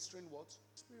ministering what?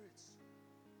 Spirits.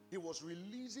 He was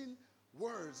releasing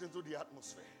words into the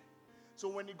atmosphere. So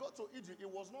when he got to Egypt, it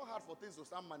was not hard for things to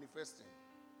start manifesting.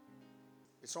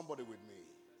 Is somebody with me?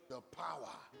 The power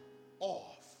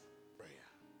of prayer.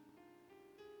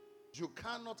 You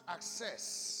cannot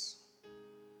access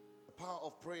the power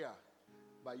of prayer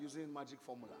by using magic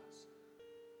formulas.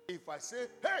 If I say,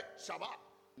 hey, Shabbat,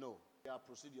 no, there are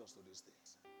procedures to these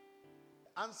things.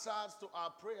 Answers to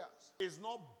our prayers is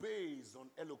not based on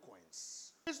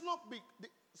eloquence. It's not big.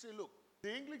 See, look,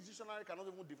 the English dictionary cannot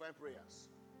even define prayers.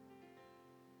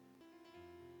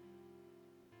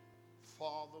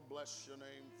 Father, bless your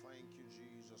name. Thank you,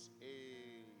 Jesus.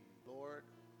 Hey, Lord.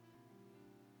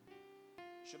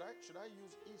 Should I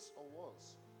use is or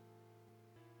was?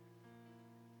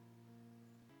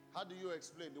 How do you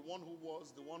explain the one who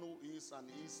was, the one who is, and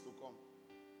is to come?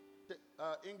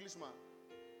 Englishman,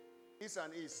 is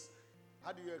and is.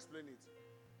 How do you explain it?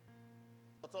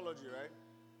 Tautology, right?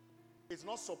 It's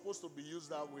not supposed to be used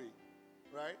that way,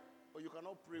 right? But you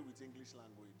cannot pray with English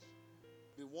language.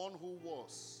 The one who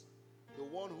was, the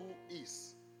one who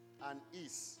is, and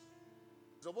is.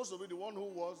 It's supposed to be the one who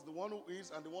was, the one who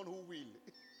is, and the one who will.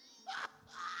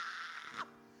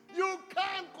 You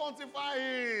can't quantify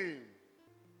him.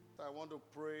 I want to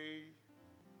pray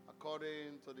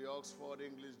according to the Oxford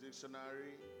English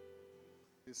Dictionary.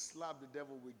 The slap the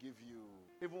devil will give you.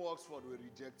 Even Oxford will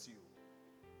reject you.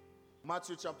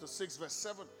 Matthew chapter 6 verse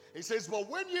 7. It says, but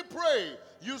when ye pray,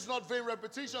 use not vain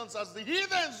repetitions as the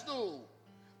heathens do,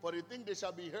 for they think they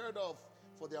shall be heard of,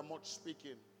 for they are much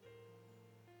speaking.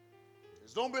 It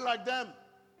says, don't be like them,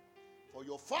 for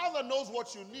your Father knows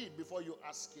what you need before you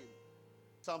ask him.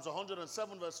 Psalms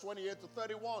 107 verse 28 to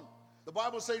 31. The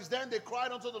Bible says, then they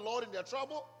cried unto the Lord in their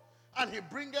trouble, and he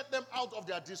bringeth them out of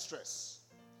their distress.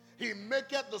 He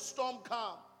maketh the storm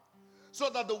calm, so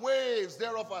that the waves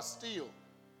thereof are still.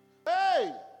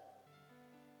 Hey!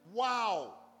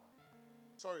 Wow!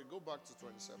 Sorry, go back to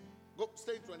 27. Go,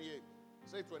 stay 28.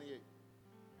 Say 28.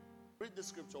 Read the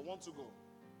scripture. 1 to go.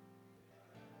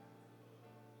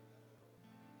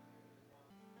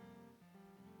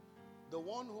 The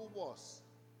one who was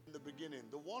in the beginning,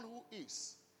 the one who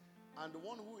is, and the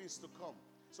one who is to come.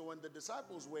 So when the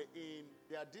disciples were in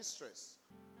their distress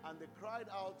and they cried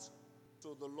out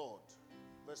to the Lord,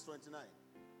 verse 29,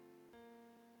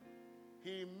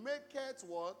 he maketh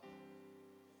what?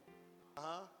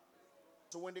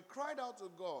 So when they cried out to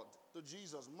God, to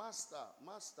Jesus, Master,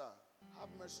 Master, have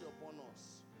mercy upon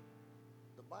us.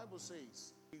 The Bible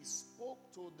says he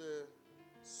spoke to the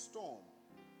storm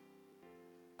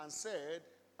and said,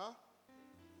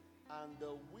 and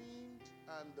the wind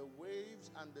and the waves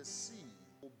and the sea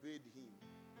obeyed him.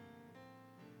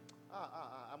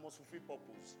 I must fulfill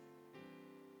purpose.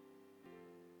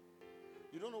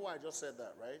 You don't know why I just said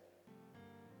that, right?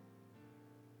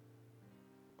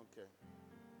 Okay.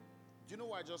 Do you know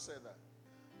why I just said that?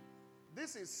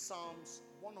 This is Psalms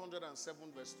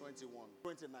 107 verse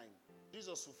 29.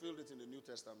 Jesus fulfilled it in the New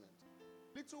Testament.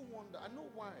 Little wonder, I know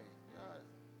why.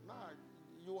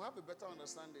 You have a better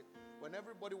understanding. When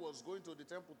everybody was going to the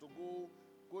temple to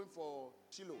going for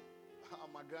Shiloh.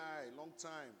 My guy, long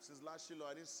time. Since last Shiloh,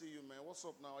 I didn't see you, man. What's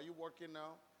up now? Are you working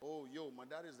now? Oh, yo, my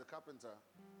dad is the carpenter.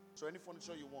 So any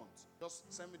furniture you want,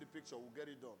 just send me the picture. We'll get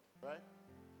it done, right?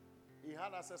 He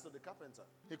had access to the carpenter.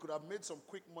 He could have made some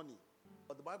quick money.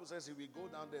 But the Bible says he will go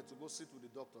down there to go sit with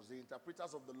the doctors, the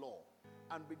interpreters of the law,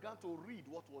 and began to read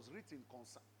what was written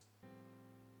concerning.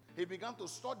 He began to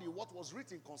study what was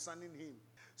written concerning him.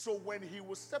 So when he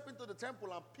would step into the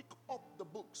temple and pick up the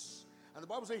books, and the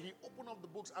Bible says he opened up the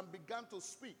books and began to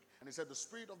speak. And he said, the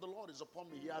Spirit of the Lord is upon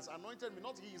me. He has anointed me.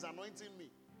 Not he is anointing me.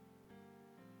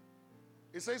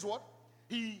 It says what?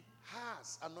 He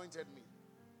has anointed me.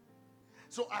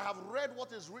 So I have read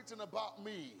what is written about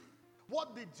me.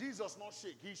 What did Jesus not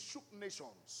shake? He shook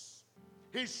nations.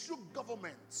 He shook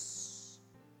governments.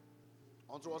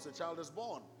 Unto us a child is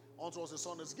born. Unto us a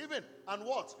son is given. And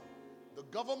what? The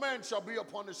government shall be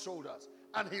upon his shoulders.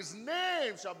 And his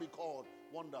name shall be called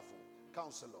Wonderful,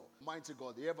 Counselor, Mighty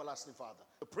God, the Everlasting Father,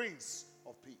 the Prince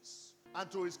of Peace.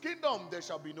 And to his kingdom there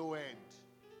shall be no end.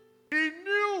 He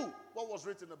knew what was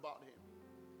written about him.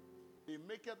 He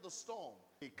maketh the storm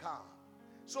a calm,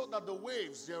 so that the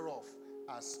waves thereof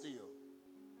are still.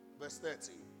 Verse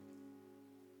 30.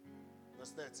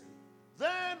 Verse 30.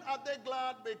 Then are they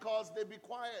glad because they be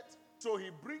quiet. So he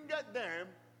bringeth them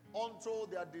unto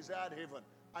their desired haven.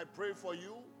 I pray for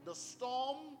you, the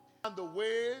storm and the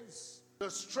waves, the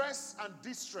stress and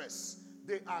distress,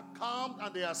 they are calmed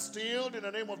and they are stilled in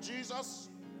the name of Jesus.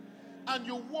 And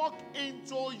you walk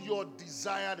into your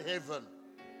desired heaven.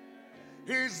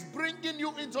 He's bringing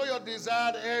you into your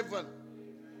desired heaven.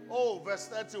 Oh, verse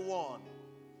 31.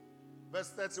 Verse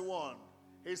 31.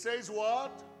 He says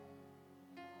what?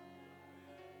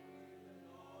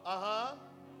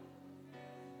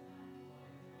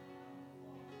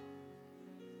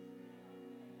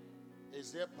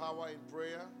 Is there power in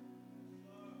prayer?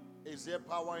 Is there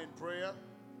power in prayer?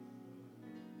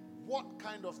 What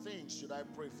kind of things should I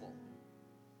pray for?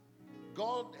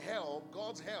 God's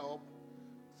help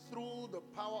through the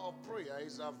power of prayer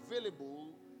is available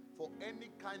for any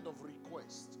kind of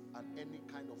request and any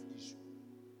kind of issue.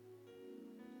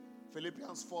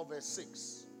 Philippians 4 verse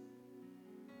 6.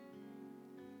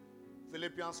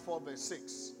 Philippians 4 verse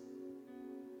 6.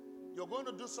 You're going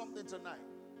to do something tonight.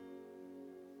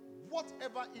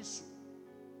 Whatever issue,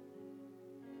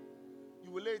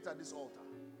 you will lay it at this altar.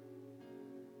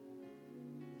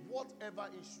 Whatever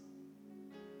issue.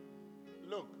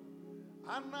 Look,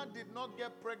 Hannah did not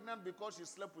get pregnant because she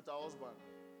slept with her husband.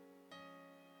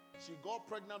 She got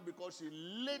pregnant because she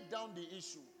laid down the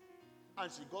issue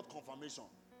and she got confirmation.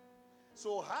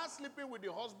 So her sleeping with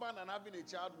the husband and having a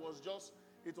child was just,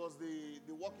 it was the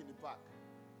walk in the park.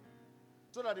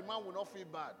 So that the man will not feel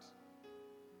bad.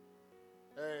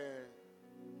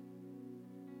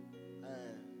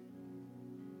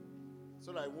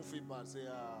 So that he won't feel bad. Say,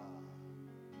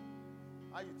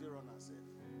 how you do run yourself?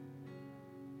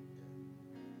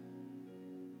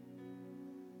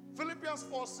 Philippians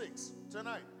 4:6.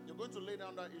 Tonight, you're going to lay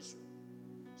down that issue.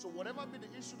 So whatever be the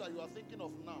issue that you are thinking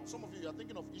of now, some of you are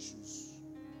thinking of issues.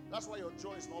 That's why your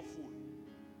joy is not full.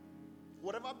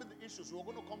 Whatever be the issues, we're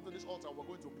going to come to this altar, we're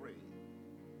going to pray.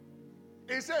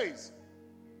 It says,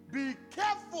 be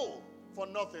careful for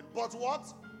nothing. But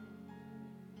what?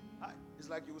 It's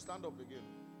like you will stand up again.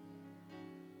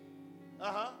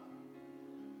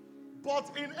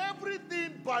 But in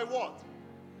everything by what?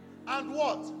 And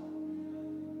what?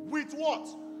 With what?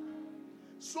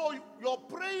 So your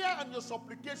prayer and your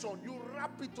supplication, you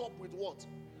wrap it up with what?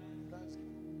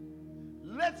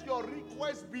 Let your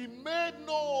request be made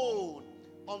known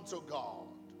unto God.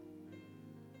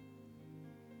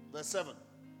 Verse 7.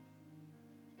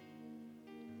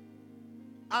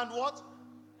 And what?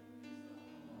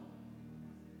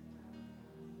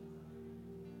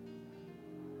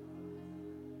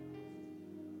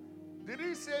 Did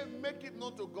he say make it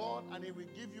known to God and he will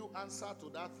give you answer to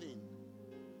that thing?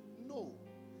 No.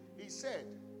 He said,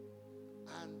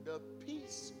 and the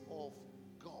peace of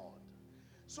God.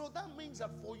 So that means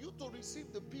that for you to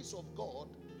receive the peace of God,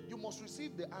 you must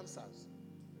receive the answers.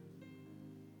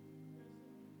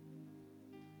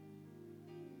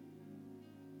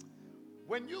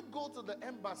 When you go to the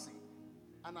embassy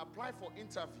and apply for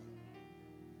interview,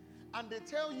 and they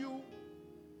tell you,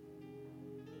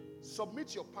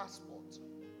 submit your passport.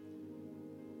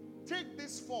 Take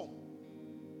this form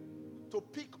to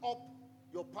pick up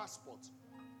your passport.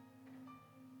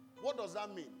 What does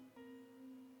that mean?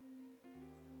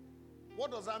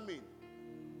 What does that mean?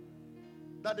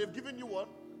 That they've given you what?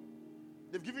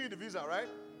 They've given you the visa, right?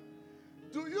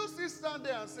 Do you still stand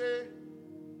there and say,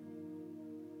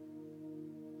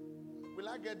 will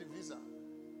I get the visa?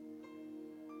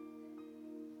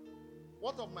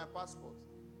 What of my passport?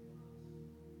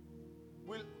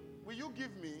 Will you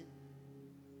give me?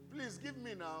 Please give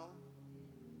me now.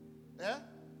 Eh?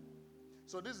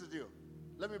 So this is the deal.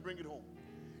 Let me bring it home.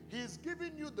 He's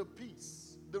giving you the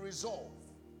peace, the resolve.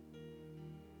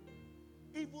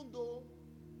 Even though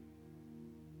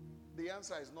the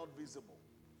answer is not visible.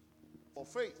 For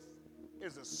faith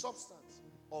is the substance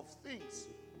of things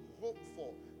hoped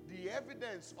for, the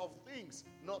evidence of things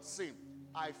not seen.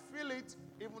 I feel it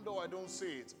even though I don't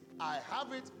see it. I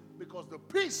have it because the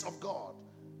peace of God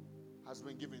has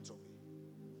been given to me.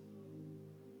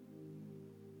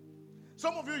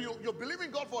 Some of you, you're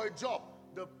believing God for a job.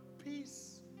 The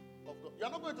peace of God. You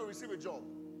are not going to receive a job.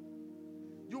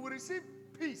 You will receive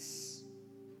peace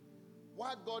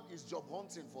while God is job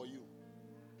hunting for you.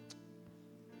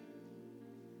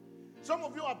 Some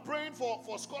of you are praying for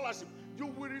scholarship. You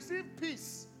will receive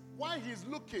peace while he's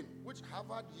looking. Which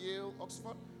Harvard, Yale,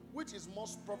 Oxford? Which is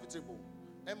most profitable?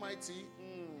 MIT?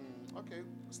 Okay.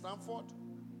 Stanford?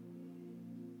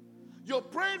 You're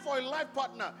praying for a life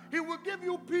partner. He will give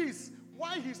you peace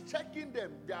while he's checking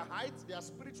them. Their height, their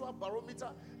spiritual barometer,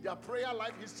 their prayer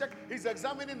life. He's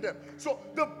examining them. So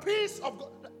the peace of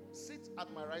God. Sit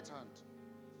at my right hand.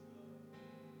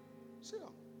 Sit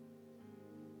down.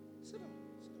 Sit down.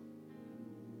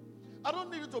 I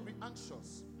don't need you to be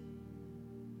anxious.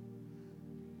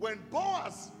 When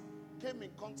Boaz came in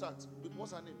contact with,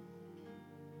 what's her name?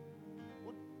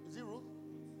 Is it Ruth?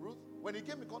 Ruth? When he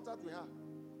came in contact with her,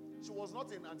 she was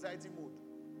not in anxiety mode.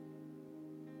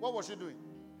 What was she doing?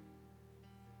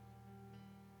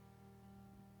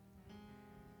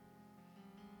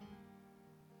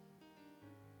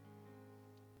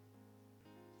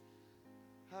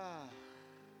 I'm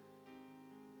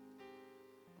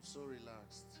so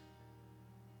relaxed.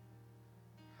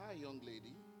 Hi, young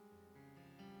lady.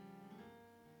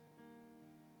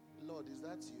 Lord, is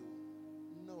that you?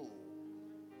 No.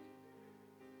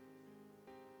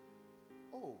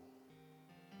 Oh.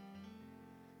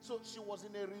 So she was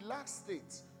in a relaxed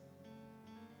state.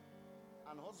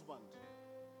 And husband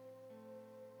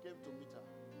came to meet her.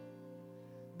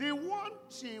 The one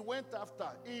she went after,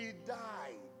 he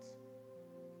died.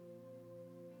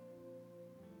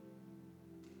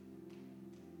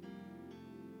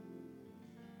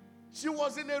 She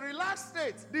was in a relaxed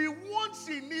state. The one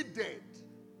she needed,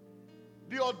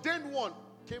 the ordained one,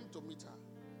 came to meet her.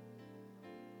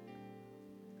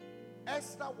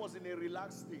 Esther was in a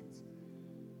relaxed state.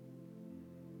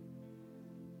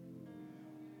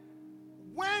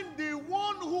 When the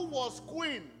one who was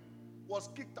queen was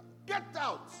kicked out, get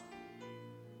out.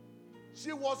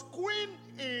 She was queen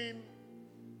in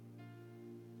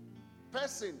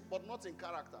person, but not in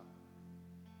character.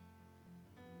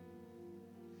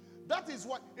 That is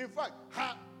what, in fact,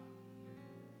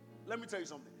 let me tell you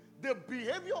something. The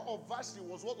behavior of Vashti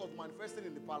was what was manifesting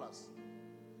in the palace.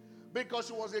 Because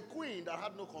she was a queen that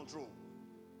had no control.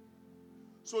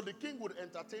 So the king would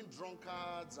entertain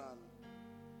drunkards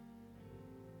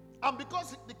and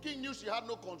because the king knew she had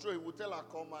no control, he would tell her,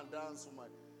 come and dance.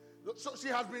 So she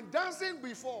has been dancing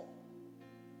before.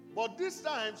 But this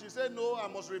time she said, no, I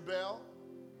must rebel.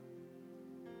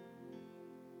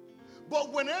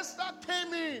 But when Esther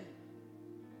came in,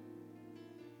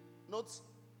 note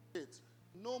it,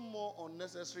 no more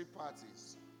unnecessary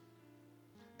parties.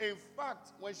 In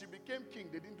fact, when she became king,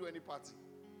 they didn't do any party.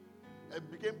 She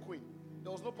became queen.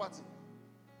 There was no party.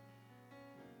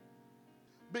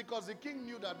 Because the king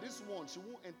knew that this one, she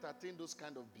won't entertain those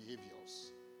kind of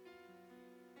behaviors.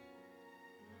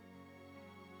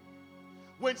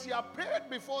 When she appeared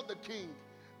before the king,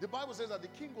 the Bible says that the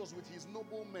king was with his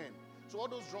noble men. So all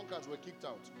those drunkards were kicked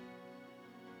out.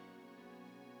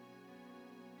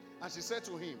 And she said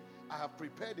to him, I have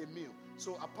prepared a meal.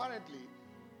 So apparently,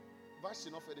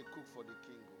 Vashti offered a cook for the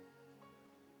king.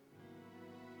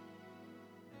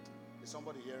 Is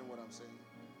somebody hearing what I'm saying?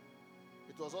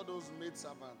 It was all those maid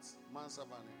servants,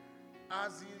 manservant.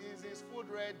 As is his food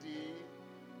ready,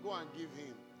 go and give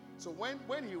him. So when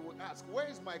he would ask, where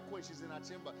is my queen? She's in her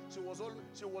chamber. She was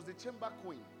the chamber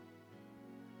queen.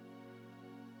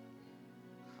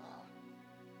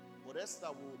 But Esther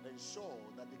will ensure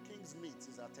that the king's meat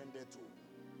is attended to.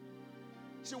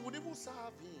 She would even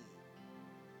serve him.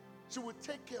 She would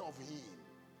take care of him.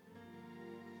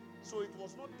 So it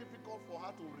was not difficult for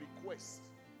her to request.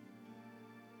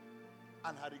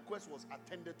 And her request was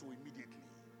attended to immediately.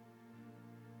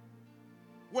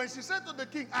 When she said to the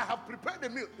king, I have prepared the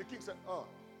meal, the king said, oh,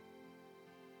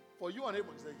 for you and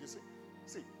everyone. He said,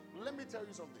 see, let me tell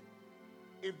you something.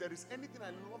 If there is anything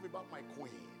I love about my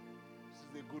queen,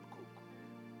 she's a good cook.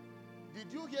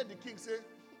 Did you hear the king say,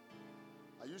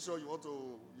 are you sure you want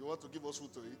to give us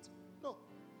food to eat? No.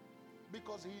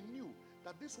 Because he knew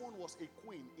that this one was a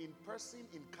queen in person,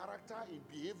 in character, in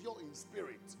behavior, in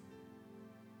spirit.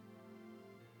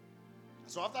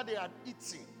 So after they had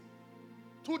eaten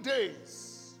 2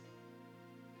 days,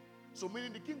 so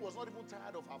meaning the king was not even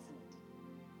tired of her food.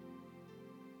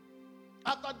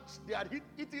 After they had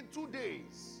eaten 2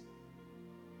 days,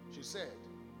 she said,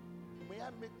 may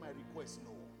I make my request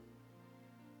known?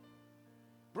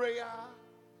 Prayer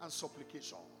and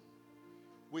supplication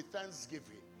with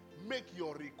thanksgiving. Make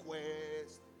your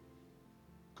request.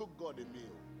 Cook God a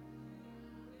meal.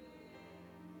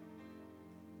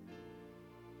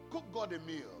 Cook God a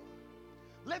meal.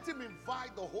 Let him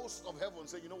invite the host of heaven and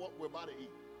say, you know what, we're about to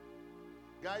eat.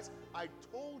 Guys, I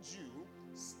told you,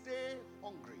 stay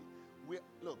hungry.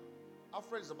 Look,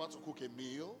 Alfred is about to cook a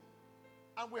meal,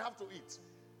 and we have to eat.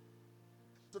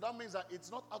 So that means that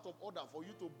it's not out of order for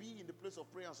you to be in the place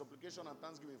of prayer and supplication and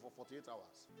thanksgiving for 48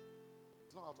 hours.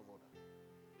 It's not out of order.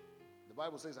 The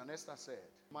Bible says, and Esther said,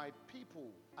 my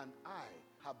people and I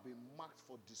have been marked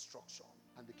for destruction.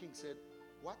 And the king said,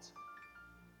 what?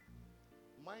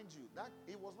 Mind you, that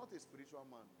he was not a spiritual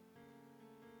man.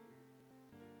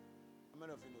 How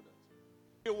many of you know that?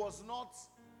 He was not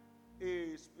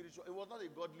a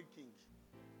godly king.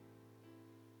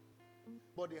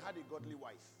 But he had a godly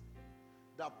wife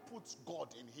that puts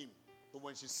God in him. So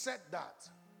when she said that,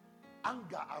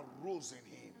 anger arose in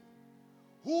him.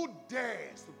 Who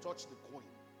dares to touch the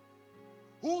queen?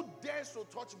 Who dares to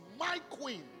touch my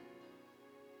queen?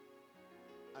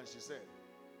 And she said,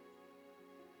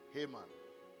 Haman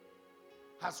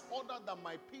has ordered that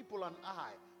my people and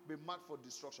I be marked for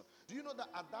destruction. Do you know that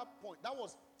at that point, that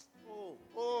was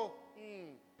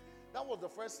the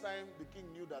first time the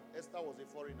king knew that Esther was a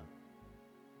foreigner.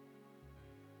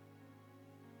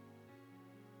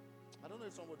 I don't know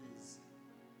if somebody is.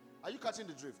 Are you catching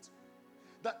the drift?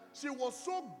 That she was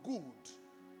so good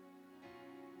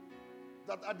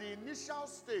that at the initial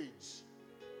stage,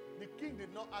 the king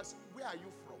did not ask, where are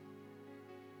you from?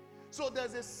 So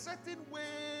there's a certain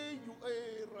way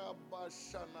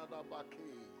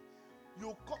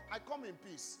I come in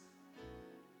peace.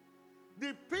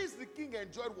 The peace the king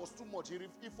enjoyed was too much.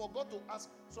 He forgot to ask,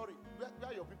 sorry, where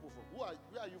are your people from?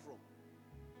 Where are you from?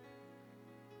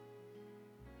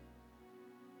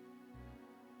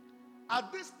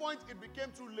 At this point, it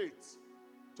became too late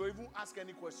to even ask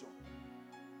any question.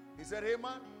 He said, hey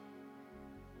man,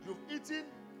 you've eaten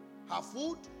her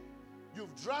food,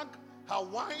 you've drank her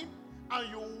wine, and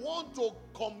you want to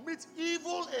commit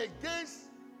evil against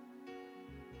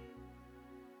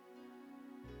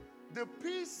the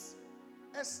peace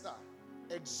Esther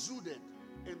exuded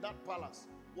in that palace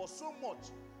was so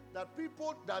much that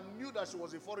people that knew that she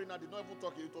was a foreigner did not even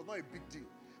talk. It was not a big deal.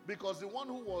 Because the one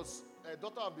who was a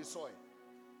daughter of the soil.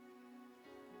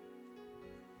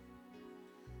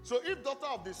 So if daughter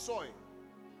of the soil,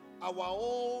 our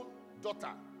own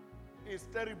daughter, is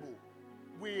terrible,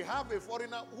 we have a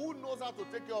foreigner who knows how to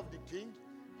take care of the king,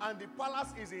 and the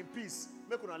palace is in peace.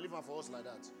 Make una live for us like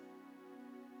that.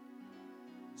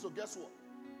 So guess what?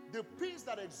 The peace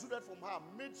that exuded from her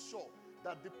made sure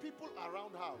that the people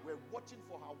around her were watching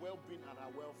for her well-being and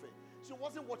her welfare. She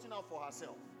wasn't watching out for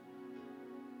herself.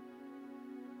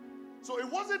 So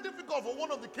it wasn't difficult for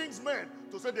one of the king's men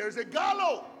to say there is a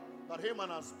gallows that Haman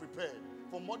has prepared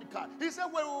for Mordecai. He said,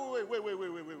 wait.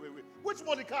 Which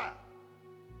Mordecai?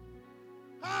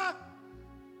 Huh?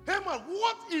 Haman,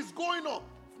 what is going on?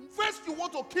 First you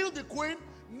want to kill the queen.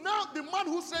 Now the man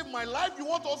who saved my life, you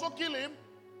want to also kill him?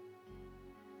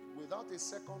 Without a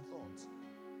second thought,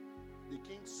 the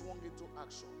king swung into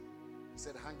action. He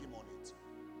said, hang him on it.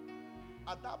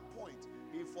 At that point,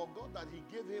 he forgot that he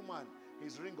gave Haman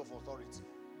his ring of authority.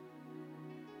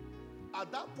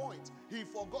 At that point, he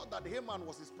forgot that Haman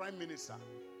was his prime minister.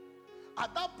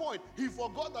 At that point, he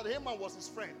forgot that Haman was his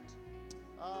friend.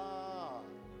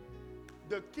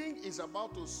 The king is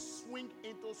about to swing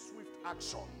into swift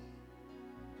action.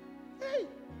 Hey!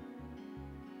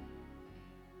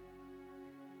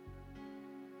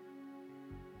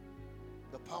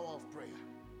 The power of prayer.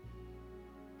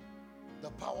 The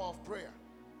power of prayer.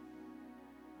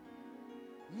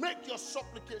 Make your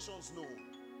supplications known.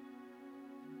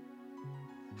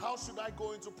 How should I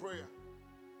go into prayer?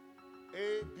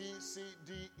 A, B, C,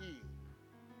 D, E.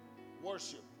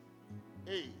 Worship.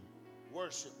 A,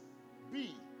 worship.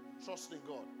 B, trust in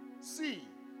God. C,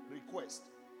 request.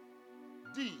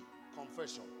 D,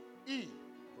 confession. E,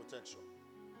 protection.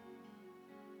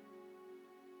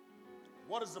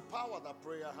 What is the power that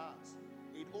prayer has?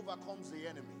 It overcomes the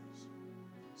enemies.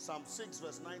 Psalm 6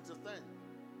 verse 9 to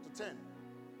 10.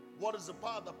 What is the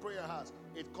power that prayer has?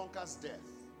 It conquers death.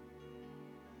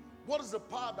 What is the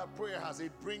power that prayer has?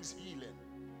 It brings healing.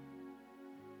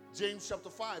 James chapter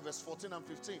 5 verse 14 and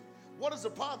 15. What is the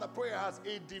power that prayer has?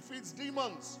 It defeats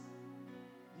demons.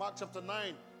 Mark chapter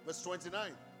 9 verse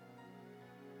 29.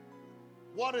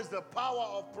 What is the power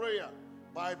of prayer?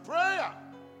 By prayer,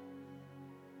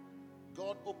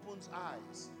 God opens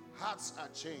eyes. Hearts are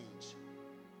changed.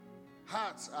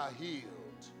 Hearts are healed.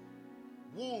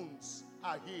 Wounds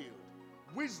are healed.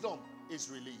 Wisdom is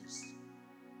released.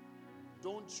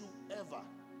 Don't you ever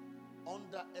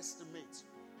underestimate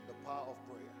the power of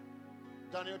prayer.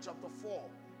 Daniel chapter 4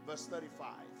 verse 35.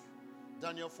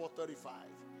 Daniel 4:35.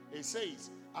 It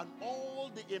says, and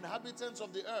all the inhabitants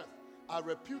of the earth are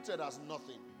reputed as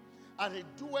nothing. And he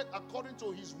doeth according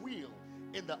to his will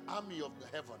in the army of the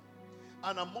heaven.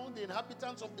 And among the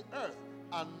inhabitants of the earth,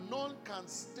 and none can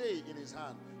stay in his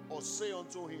hand, or say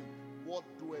unto him, what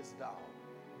doest thou?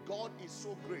 God is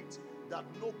so great that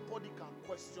nobody can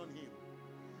question him.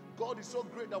 God is so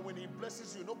great that when he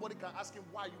blesses you, nobody can ask him,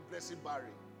 why are you blessing Barry?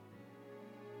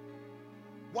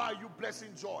 Why are you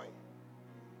blessing Joy?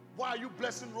 Why are you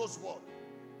blessing Rosebud?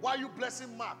 Why are you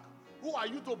blessing Mark? Who are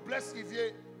you to bless if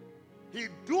he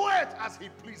do it as he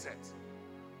pleaseth?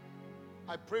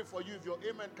 I pray for you, if your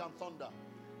amen can thunder.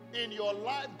 In your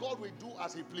life, God will do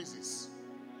as he pleases.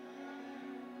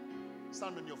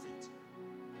 Stand on your feet.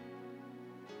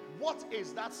 What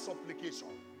is that supplication?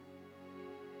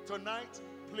 Tonight,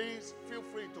 please feel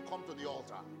free to come to the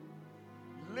altar.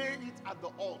 Lay it at the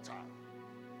altar.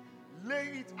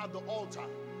 Lay it at the altar.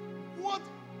 What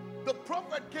the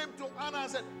prophet came to Anna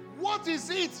and said, what is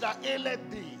it that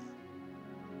aileth thee?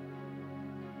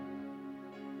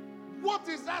 What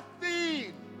is that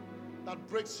thing that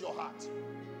breaks your heart?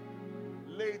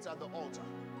 Lay it at the altar.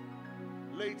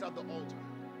 Lay it at the altar.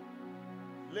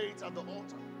 Lay it at the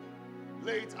altar.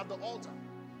 Lay it at the altar.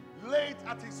 Lay it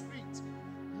at his feet.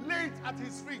 Lay it at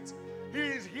his feet. He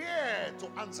is here to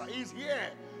answer. He is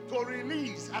here to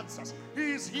release answers.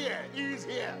 He is here. He is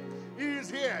here. He is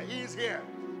here. He is here.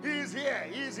 He is here.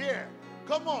 He is here.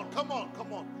 Come on, come on,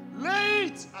 come on. Lay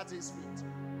it at his feet.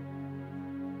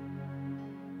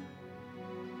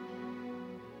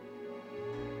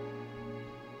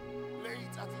 Lay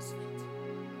it at his feet.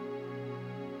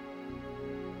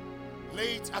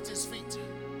 Lay it at his feet.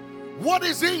 What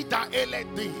is it that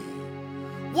aileth thee?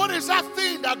 What is that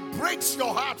thing that breaks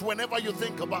your heart whenever you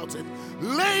think about it?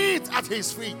 Lay it at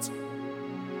his feet.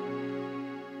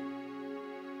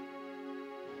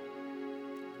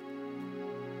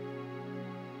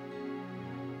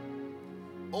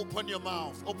 Open your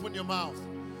mouth. Open your mouth.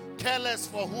 Careless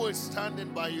for who is standing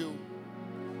by you.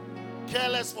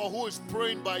 Careless for who is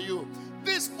praying by you.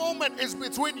 This moment is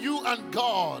between you and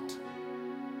God.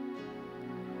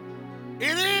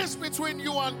 It is between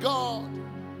you and God.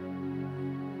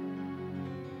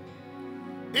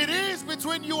 It is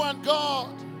between you and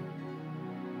God.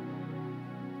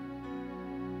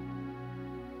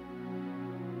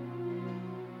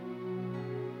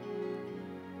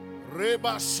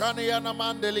 Reba shaniana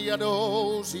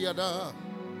mandeliado ziada.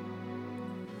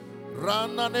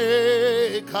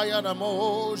 Ranane kayana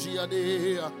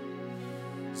moziadea.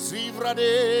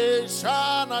 Zivrade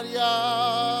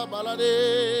shanaria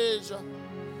baladeja.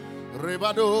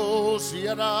 Rebado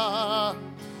ziada.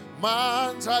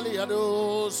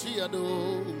 Mantaliado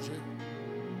siadoje.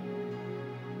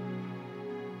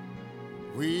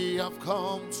 We have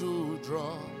come to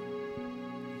draw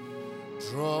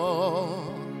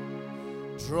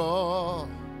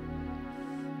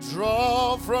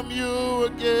from you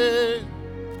again.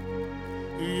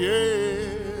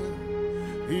 Yeah.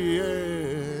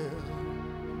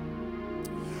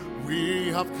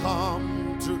 We have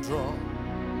come to draw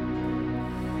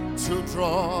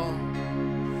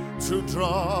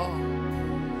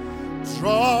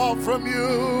from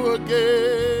you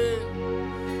again.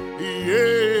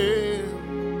 Yeah.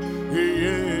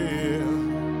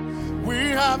 We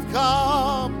have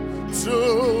come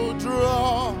to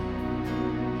draw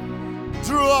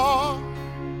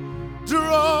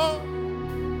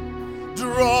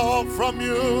from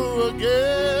you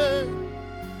again.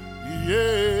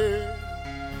 Yeah.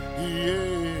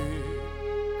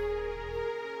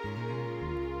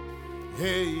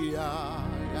 Hey ya,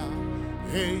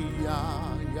 hey ya,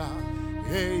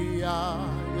 hey ya,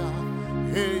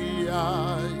 hey ya,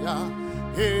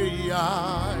 hey ya, hey ya,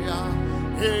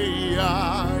 hey ya, hey ya.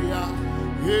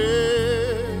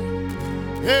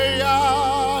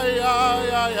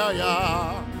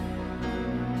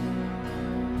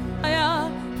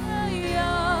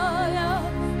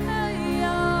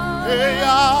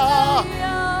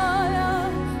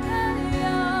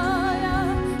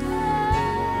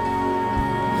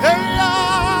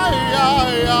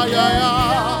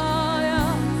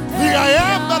 The I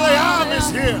am that I am is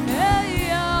here.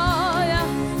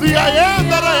 The I am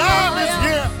that I am is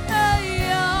here.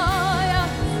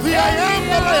 The I am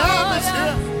that I am is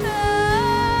here.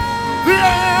 The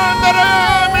I am that I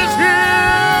am is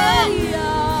here.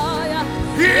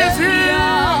 He is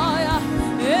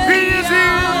here. He is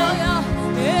here.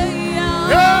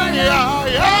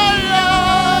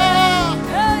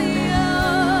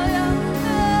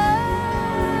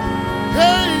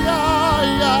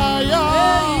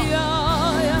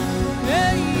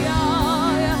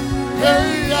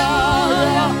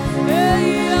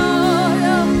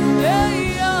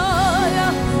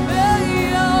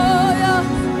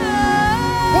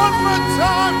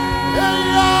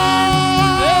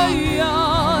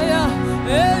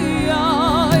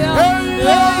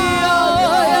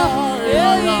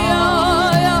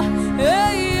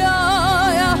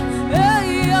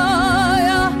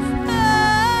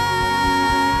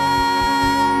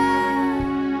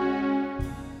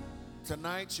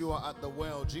 Tonight you are at the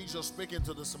well. Jesus speaking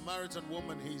to the Samaritan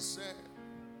woman, he said,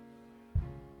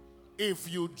 if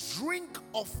you drink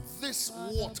of this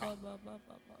water,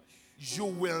 you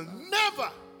will never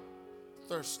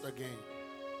thirst again.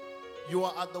 You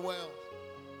are at the well.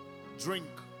 Drink,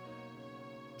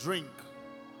 drink,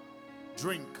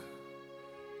 drink,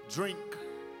 drink,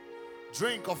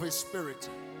 drink of his spirit.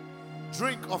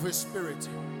 Drink of his spirit.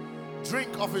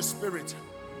 Drink of his spirit.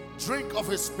 Drink of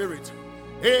his spirit.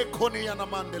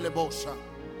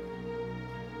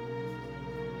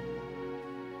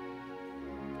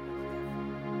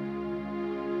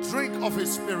 Drink of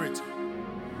his spirit.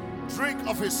 Drink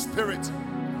of his spirit.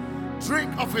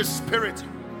 Drink of his spirit.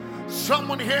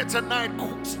 Someone here tonight,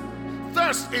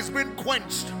 thirst is being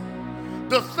quenched.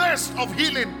 The thirst of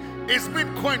healing is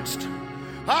being quenched.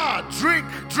 Drink,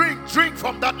 drink, drink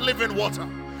from that living water.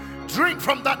 Drink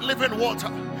from that living water.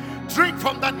 Drink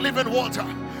from that living water.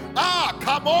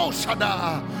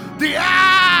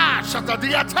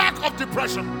 The attack of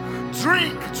depression.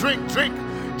 Drink, drink, drink.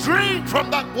 Drink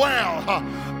from that well.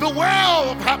 The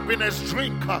well of happiness.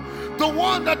 Drink. The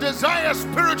one that desires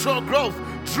spiritual growth.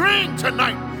 Drink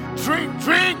tonight. Drink,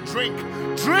 drink, drink.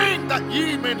 Drink that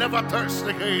ye may never thirst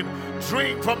again.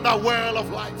 Drink from that well of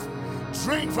life.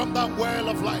 Drink from that well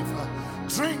of life.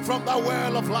 Drink from that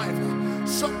well of life.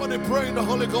 Somebody pray in the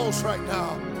Holy Ghost right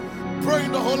now. Pray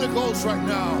in the Holy Ghost right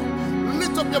now.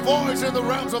 Lift up your voice in the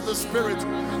realms of the Spirit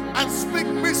and speak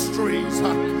mysteries.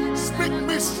 Speak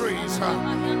mysteries.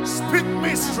 Speak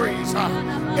mysteries.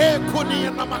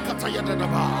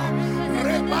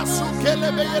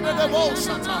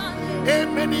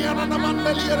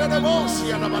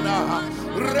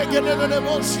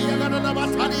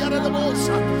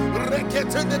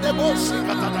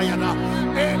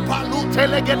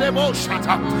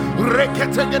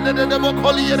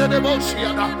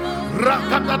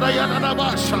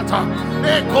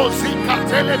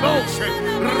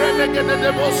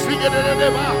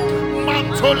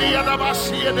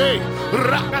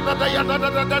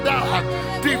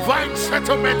 Divine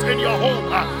settlement in your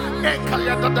home.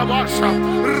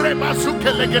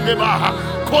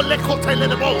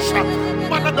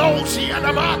 Manadosi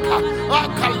Adabaka,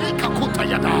 Akalika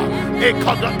Kutayada,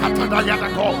 Ekoda Katadayana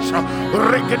Gosha,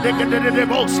 Regedegede de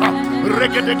Bosa,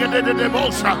 Regedegede de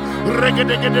Bosa,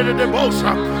 Regedegede de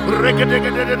Bosa,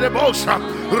 Regedegede de Bosa,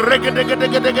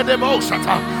 Regedegede de Bosa,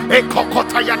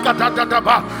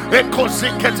 Ekokotayakadadaba,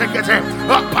 Ekosikete,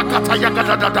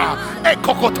 Apakatayakadada,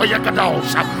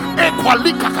 Ekokotoyakadaosha,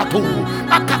 Equalikakatu,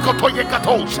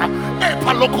 Akakotoyakatosha,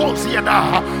 Epalokosiada,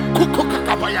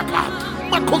 Kukukakabayaka.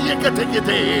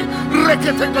 Makoyekete,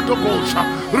 reketekatokosha,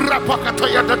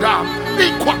 rapakatoyadada,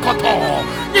 ikwakato,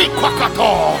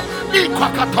 ikwakato,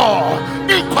 ikwakato,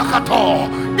 ikwakato,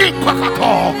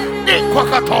 ikwakato,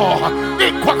 ikwakato,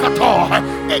 ikwakato,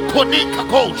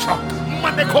 ekonikakosha,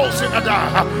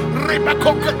 manekosigada,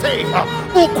 ribakokateha,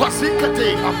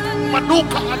 ukwasikateha,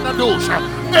 manuka anadosha,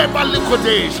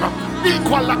 ebalikodeha,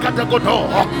 ikwalakadagodo,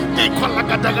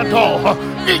 ikwalakadagato,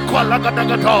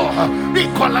 ikwalakadagato,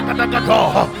 ikwalakadagato,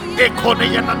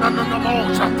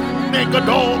 ekoneyanananamosa,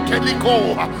 negado keliko,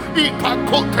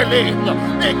 ipakotele,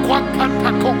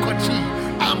 ekwakatakokachi,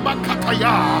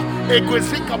 ambakataya,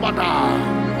 ekwezikabada.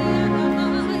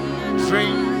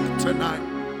 Drink tonight.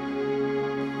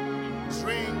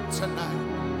 Drink tonight.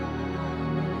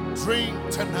 Drink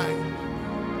tonight.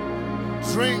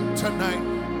 Drink tonight.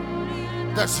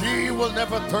 That ye will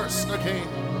never thirst again.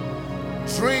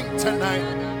 Drink tonight.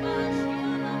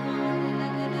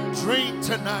 Drink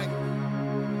tonight.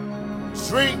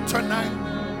 Drink tonight.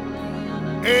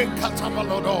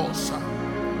 Ekatabalodosa.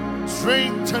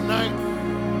 Drink tonight.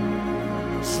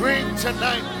 Drink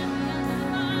tonight.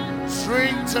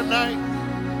 Drink tonight.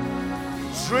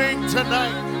 Drink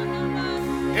tonight.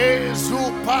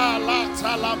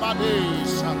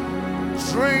 Ezupalatalabadesa.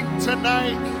 Drink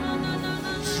tonight.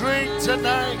 Drink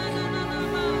tonight.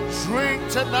 Drink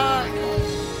tonight.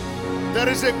 There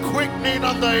is a quickening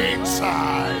on the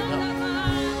inside.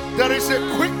 There is a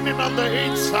quickening on the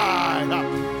inside.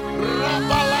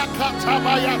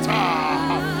 Rabalakatabayata.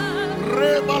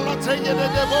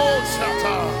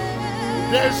 Rebalatayedebosata.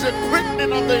 There's a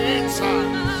quickening on the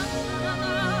inside.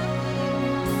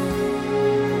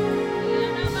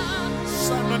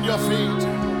 Stand on your feet.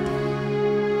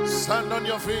 Stand on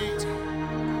your feet.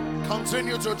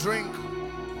 Continue to drink.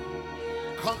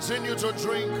 Continue to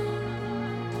drink.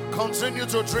 Continue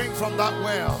to drink from that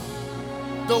well.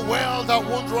 The well that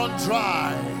won't run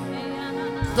dry.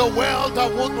 The well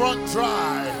that won't run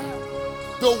dry.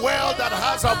 The well that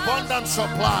has abundant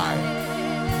supply.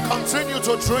 Continue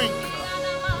to drink.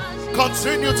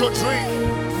 Continue to drink.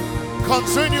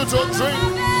 Continue to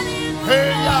drink.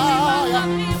 Hey yeah,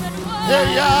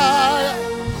 hey yeah,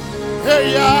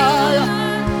 hey yeah,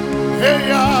 hey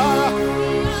yeah,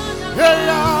 hey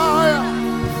yeah,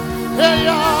 hey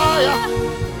yeah,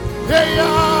 hey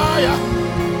yeah,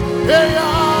 hey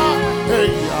yeah, hey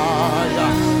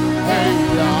yeah, hey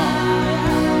yeah.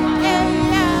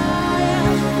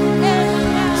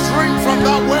 Drink from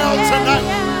that well tonight.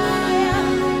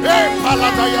 Hey,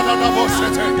 palatayana na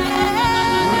bosete.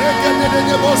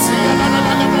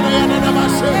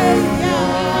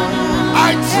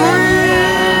 I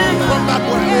drink from that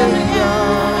well.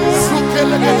 Drink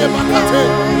from that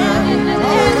well.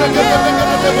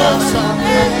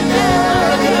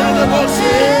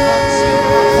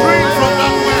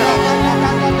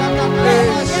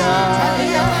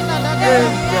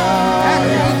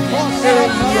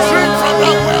 Drink from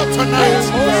that well tonight.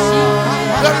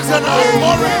 There is an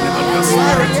outpouring of the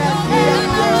Spirit.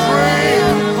 Drink.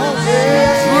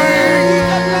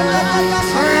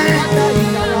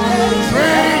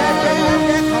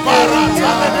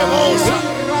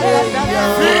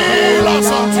 Feel us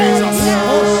on Jesus.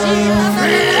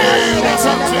 Feel us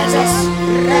on Jesus.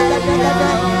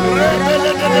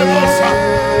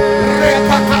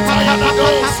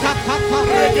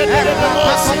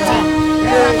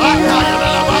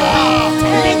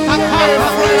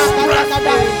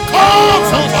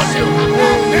 Comes upon you.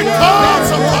 It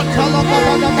comes upon you.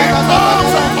 It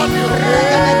comes upon you.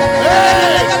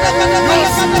 Hey, your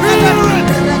spirit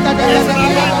is in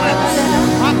alignment.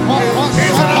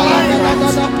 Is in alignment.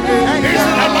 Is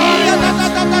in alignment.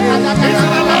 Is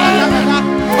in alignment.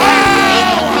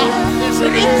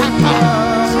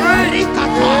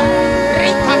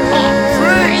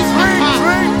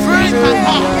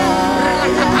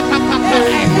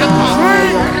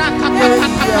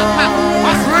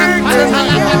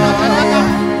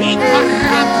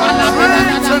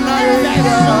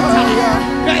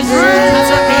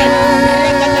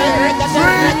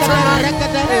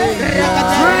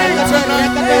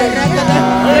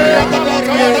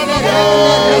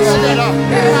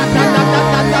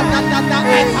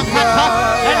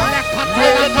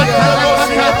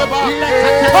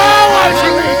 Power is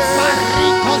in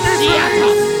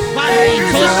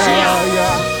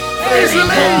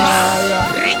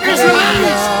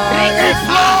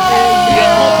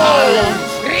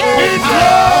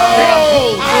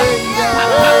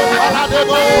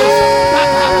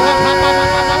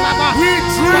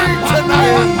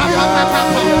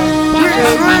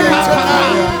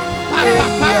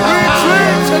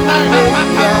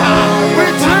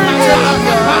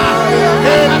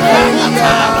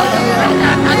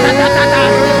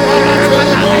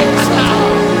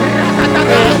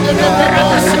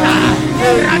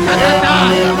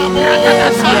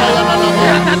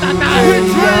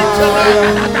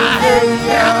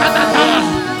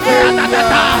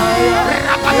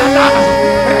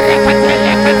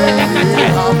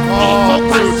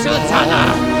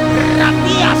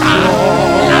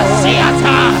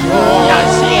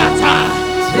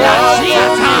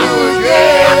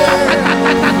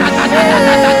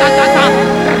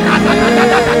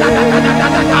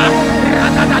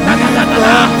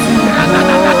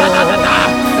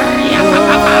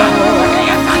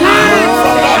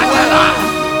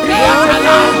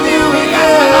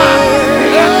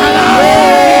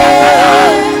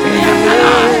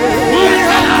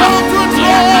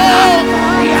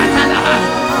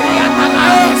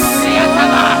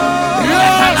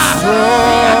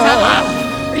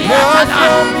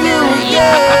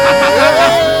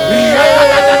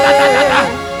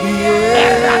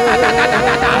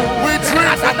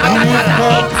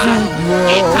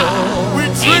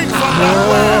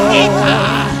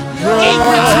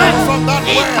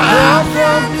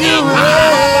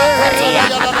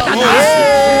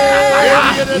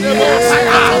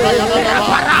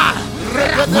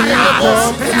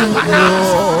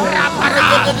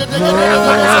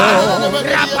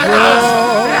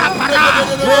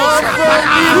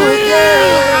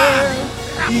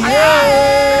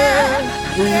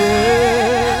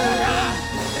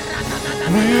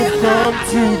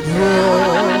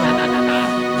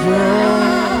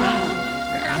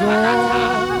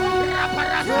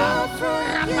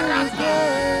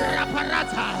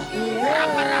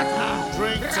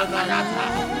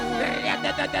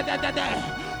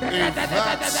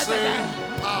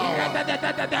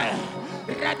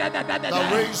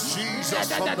that raised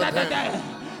Jesus from the dead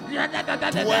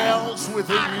dwells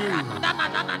within you.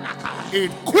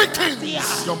 It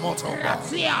quickens your mortal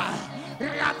body.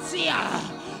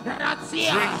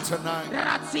 Drink tonight.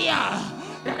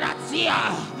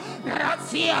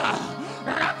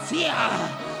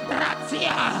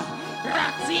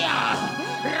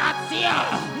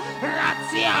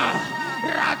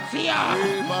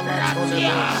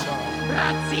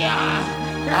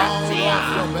 Out of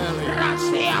your belly,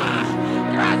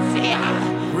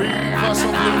 rivers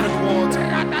of living water,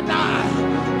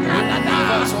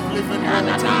 rivers of living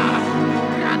water,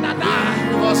 rivers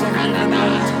of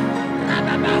living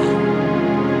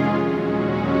water.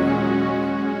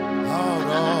 Out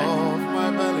of my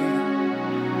belly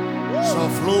shall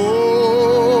flow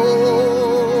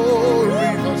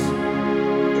rivers,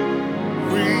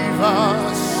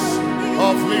 rivers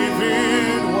of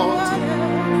living water.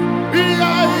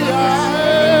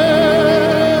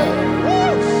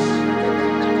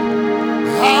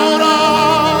 Out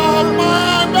of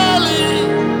my belly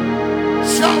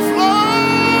shall flow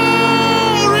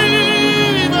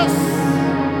rivers,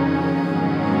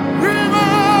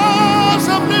 rivers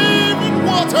of living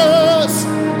waters.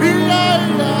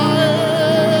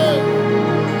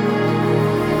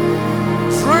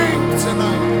 Drink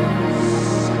tonight.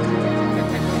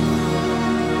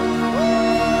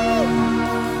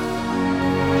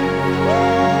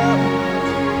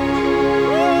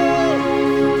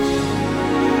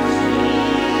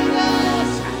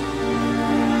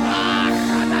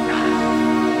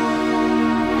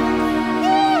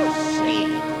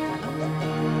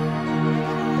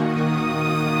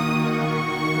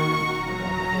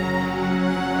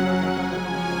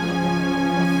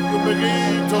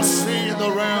 Begin to see in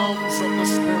the realms of the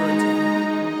Spirit.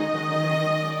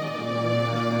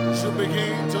 You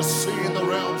begin to see in the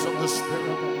realms of the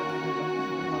Spirit.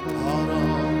 Out of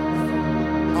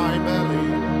my belly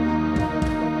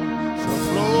shall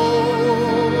flow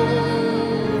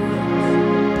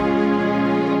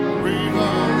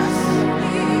rivers,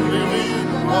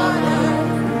 living water.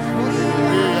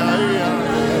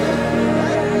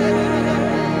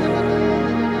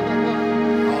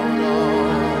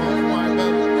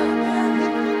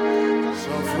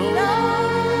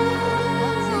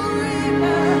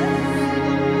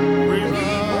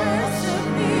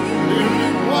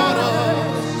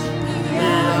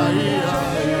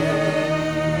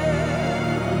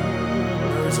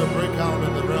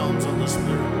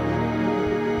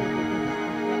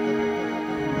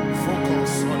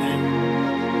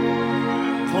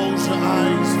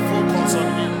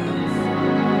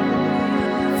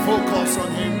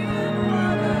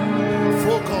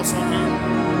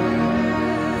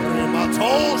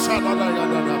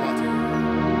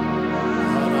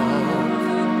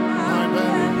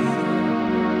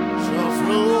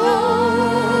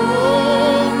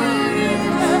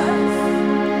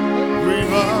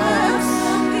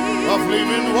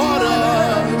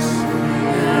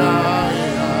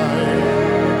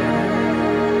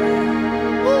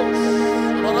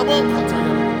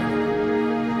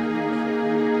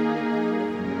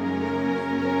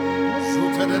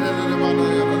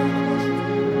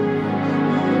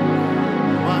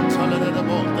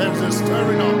 There's a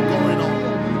stirring up going on.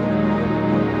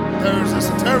 There is a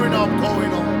stirring up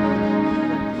going on.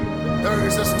 There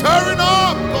is a stirring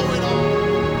up going on.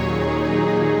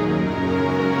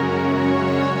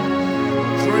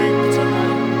 Drink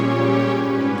tonight.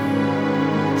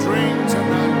 Drink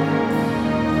tonight.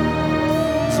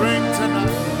 Drink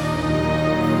tonight.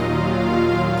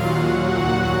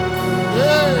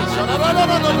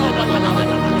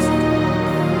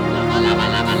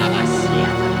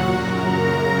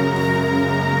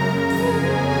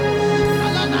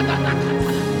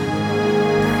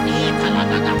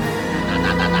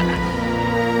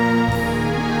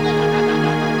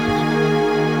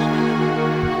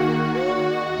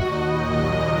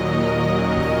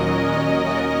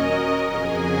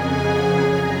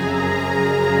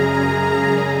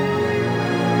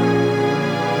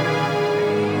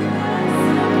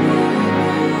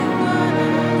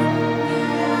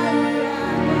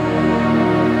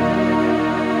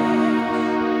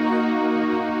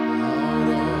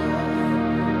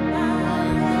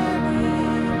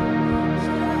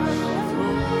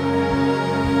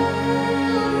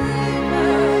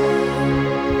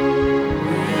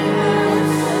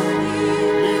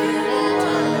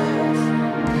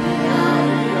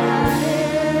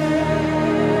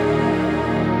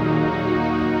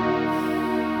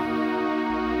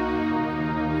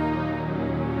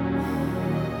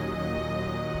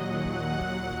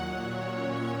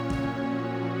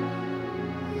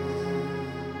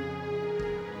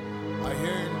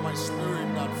 my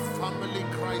spirit that family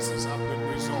crises have been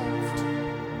resolved.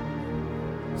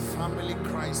 Family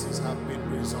crises have been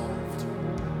resolved.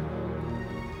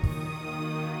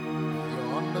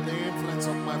 You're under the influence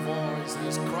of my voice.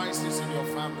 There's crisis in your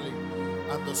family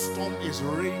and the storm is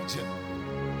raging.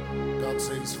 God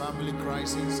says family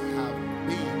crises have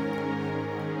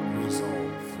been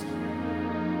resolved.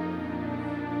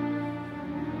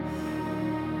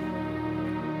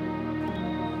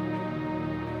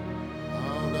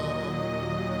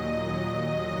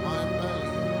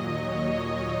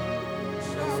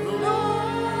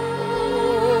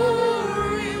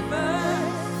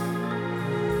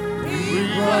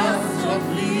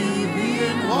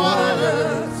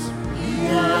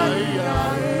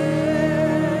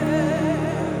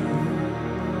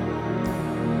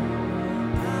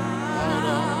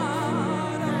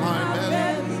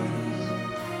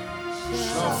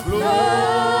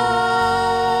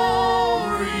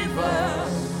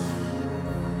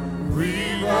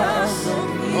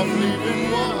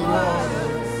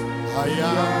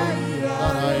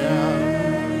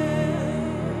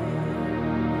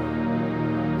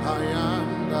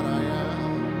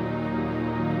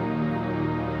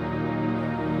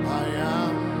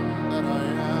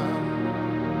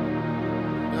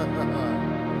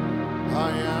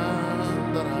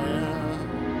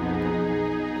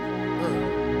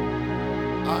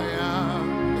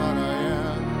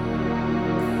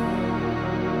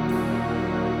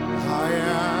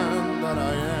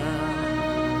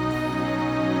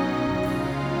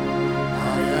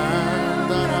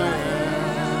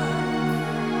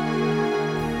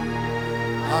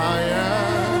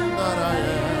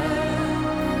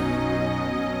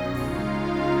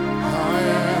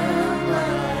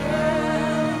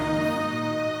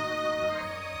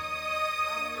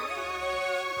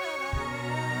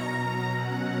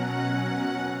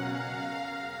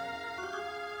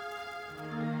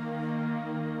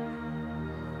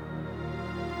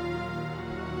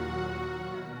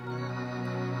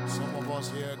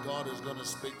 Here, God is going to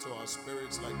speak to our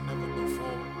spirits like never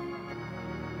before,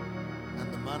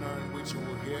 and the manner in which you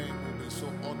will hear Him will be so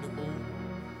audible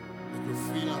that you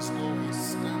feel as though He's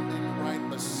standing right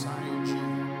beside you,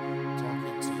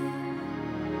 talking to you.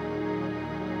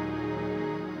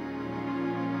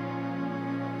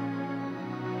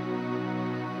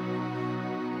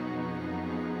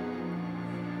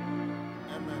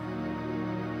 Amen.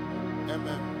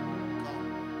 Amen.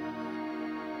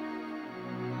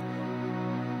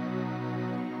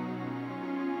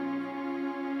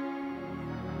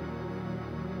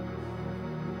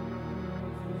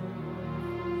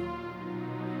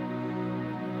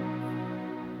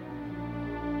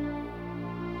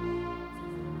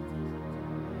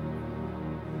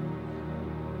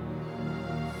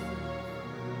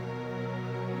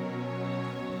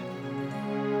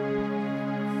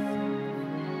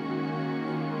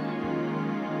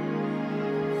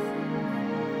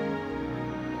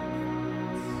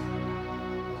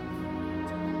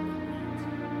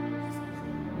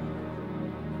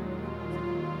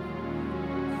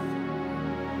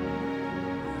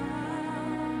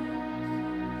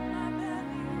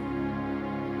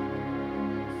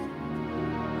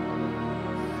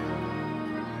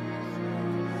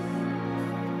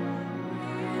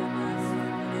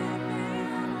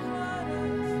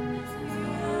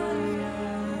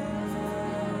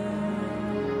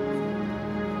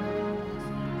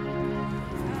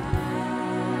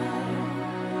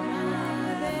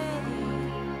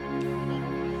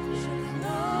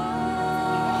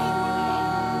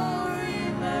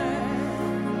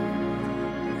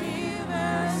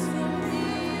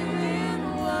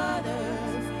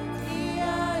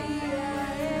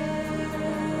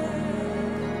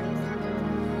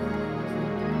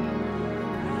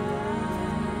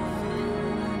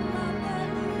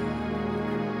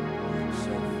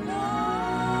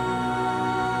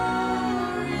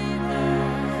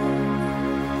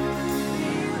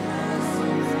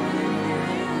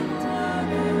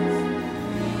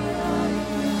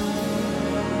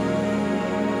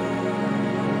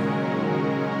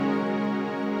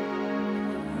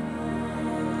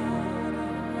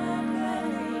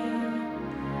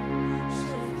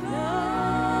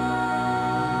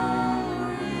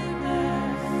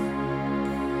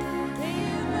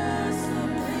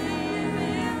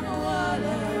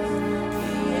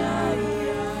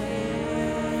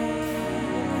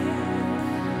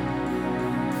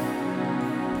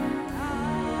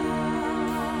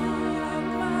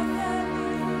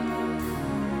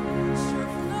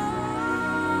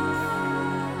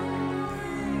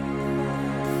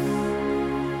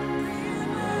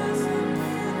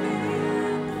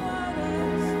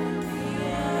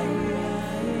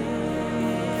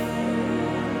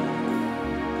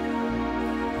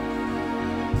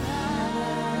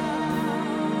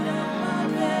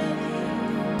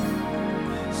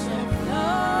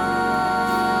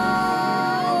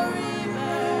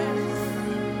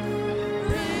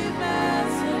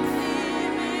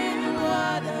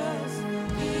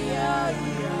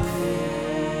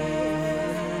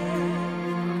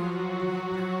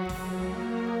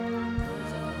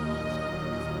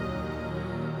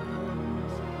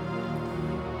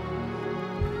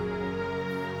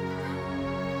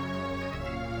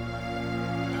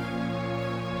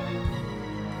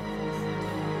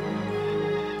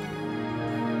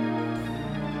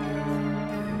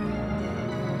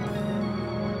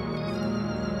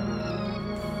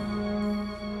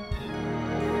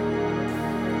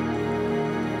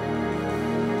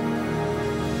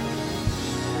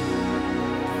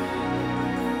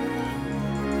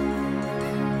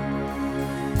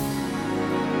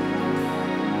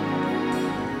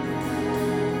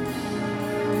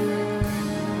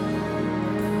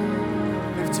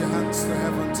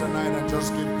 tonight and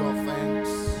just give God thanks.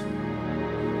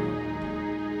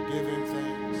 Give him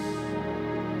thanks.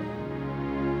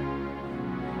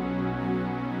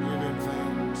 Give him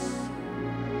thanks.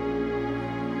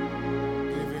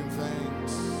 Give him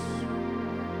thanks.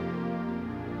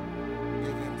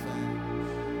 Give him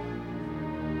thanks.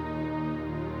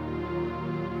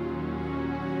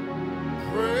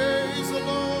 Praise the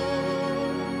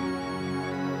Lord.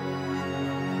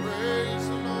 Praise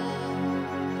the Lord.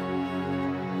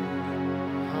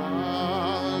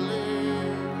 Hallelujah.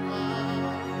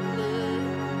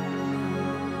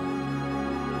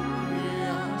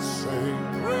 Say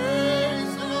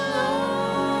praise the Lord.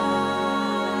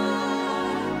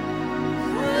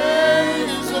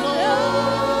 Praise the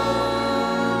Lord.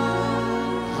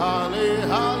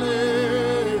 Hallelujah.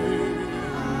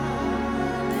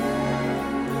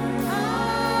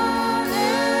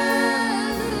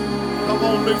 Come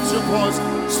on, lift your voice.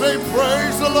 Say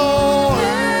praise the Lord.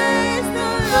 Praise the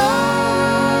Lord.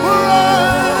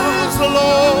 Praise the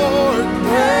Lord.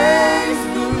 Praise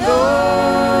the Lord.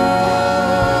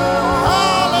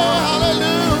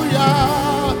 Hallelujah.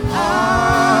 Hallelujah.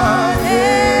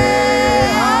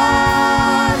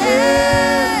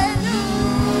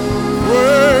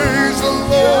 Praise the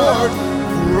Lord.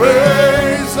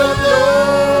 Praise the Lord.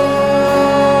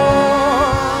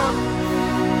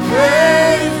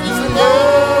 Praise the Lord.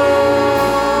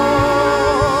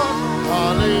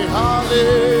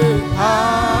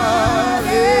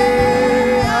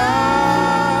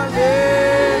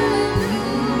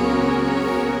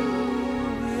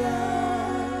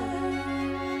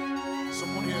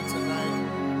 Someone here tonight,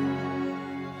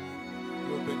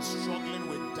 you've been struggling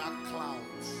with dark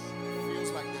clouds. It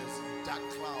feels like there's a dark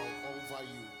cloud over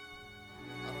you.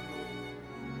 I don't know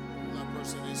who that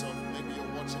person is, or maybe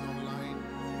you're watching online,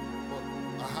 but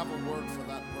I have a word for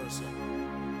that person.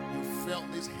 You felt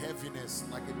this heaviness,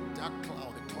 like a dark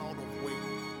cloud, a cloud of weight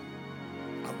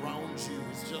around you.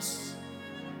 It's just,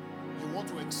 you want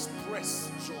to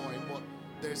express joy, but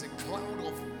there's a cloud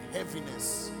of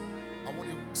heaviness. I want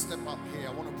you to step up here.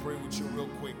 I want to pray with you real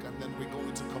quick, and then we go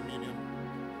into communion.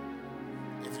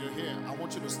 If you're here, I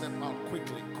want you to step out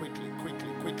quickly.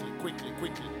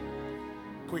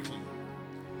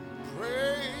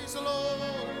 Praise the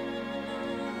Lord.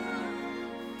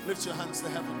 Lift your hands to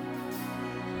heaven.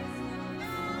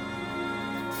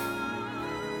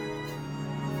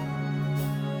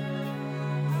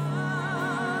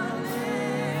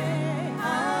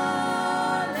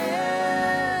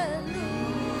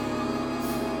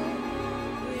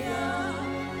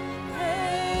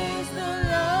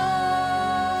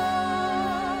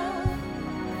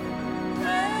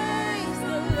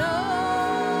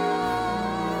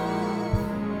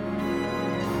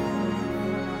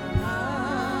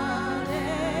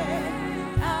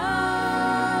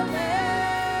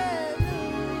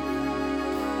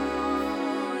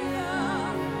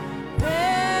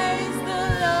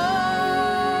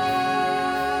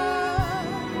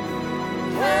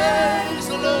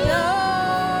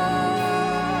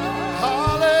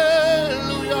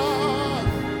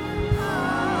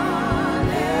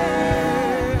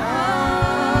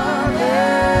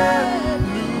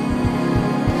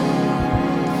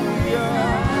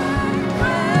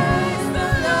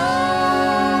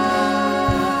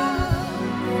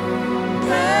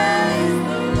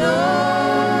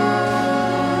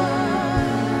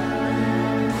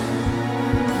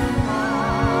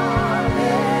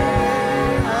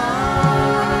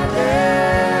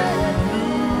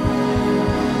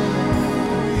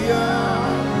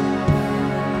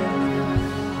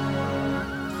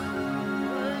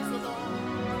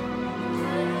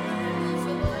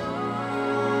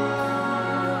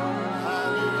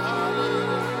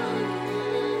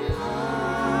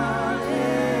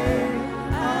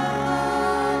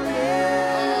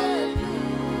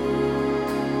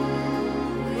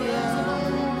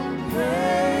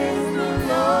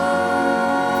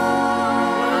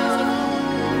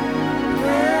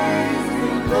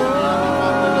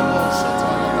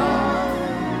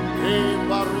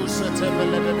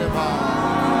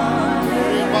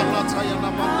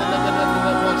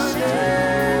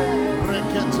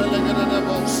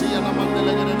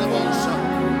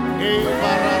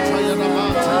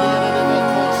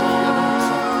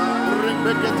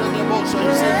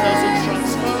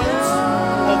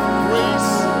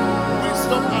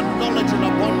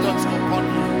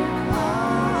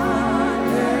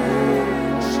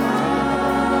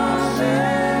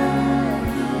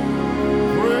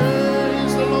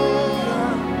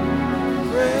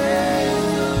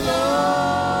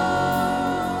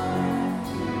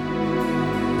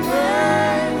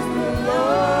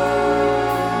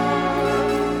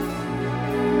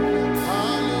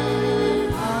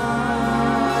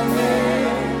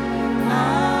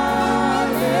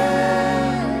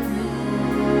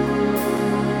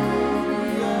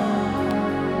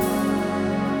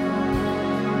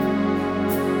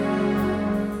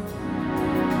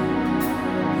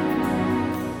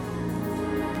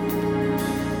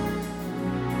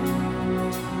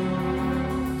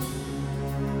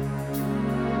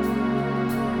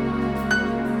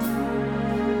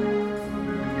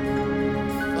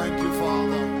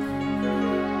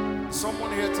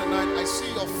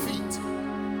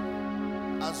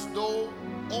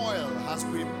 oil has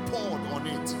been poured on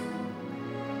it.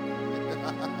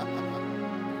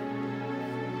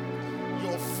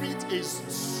 Your feet is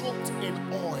soaked in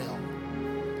oil.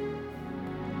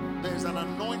 There's an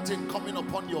anointing coming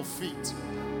upon your feet.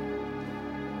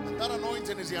 And that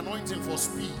anointing is the anointing for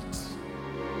speed.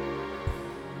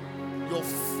 Your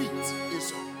feet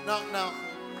is now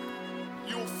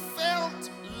you felt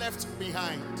left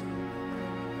behind.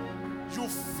 You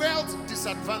felt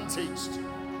disadvantaged.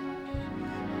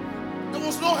 There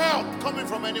was no help coming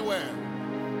from anywhere.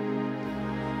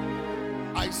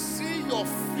 I see your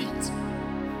feet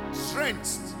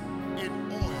drenched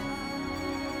in oil.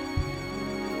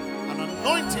 An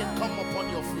anointing come upon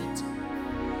your feet.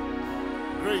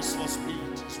 Grace for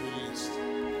speed is released.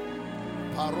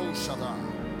 Paroshada.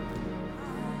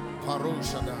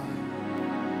 Paroshada.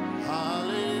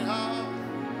 Hallelujah.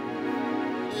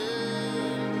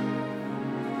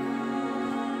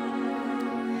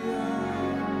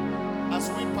 As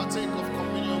we partake of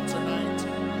communion tonight,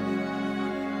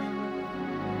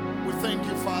 we thank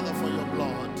you, Father, for your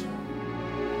blood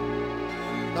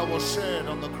that was shed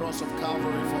on the cross of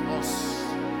Calvary for us.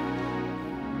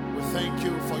 We thank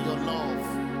you for your love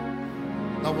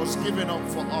that was given up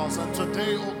for us. And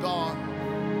today, oh God,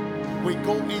 we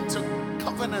go into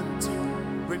covenant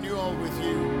renewal with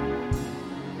you,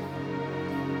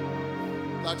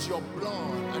 that your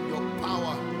blood and your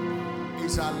power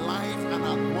is alive and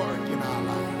at work in our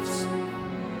lives.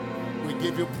 We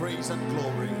give you praise and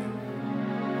glory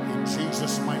in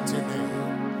Jesus' mighty name.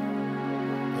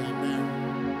 Amen.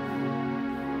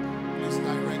 Please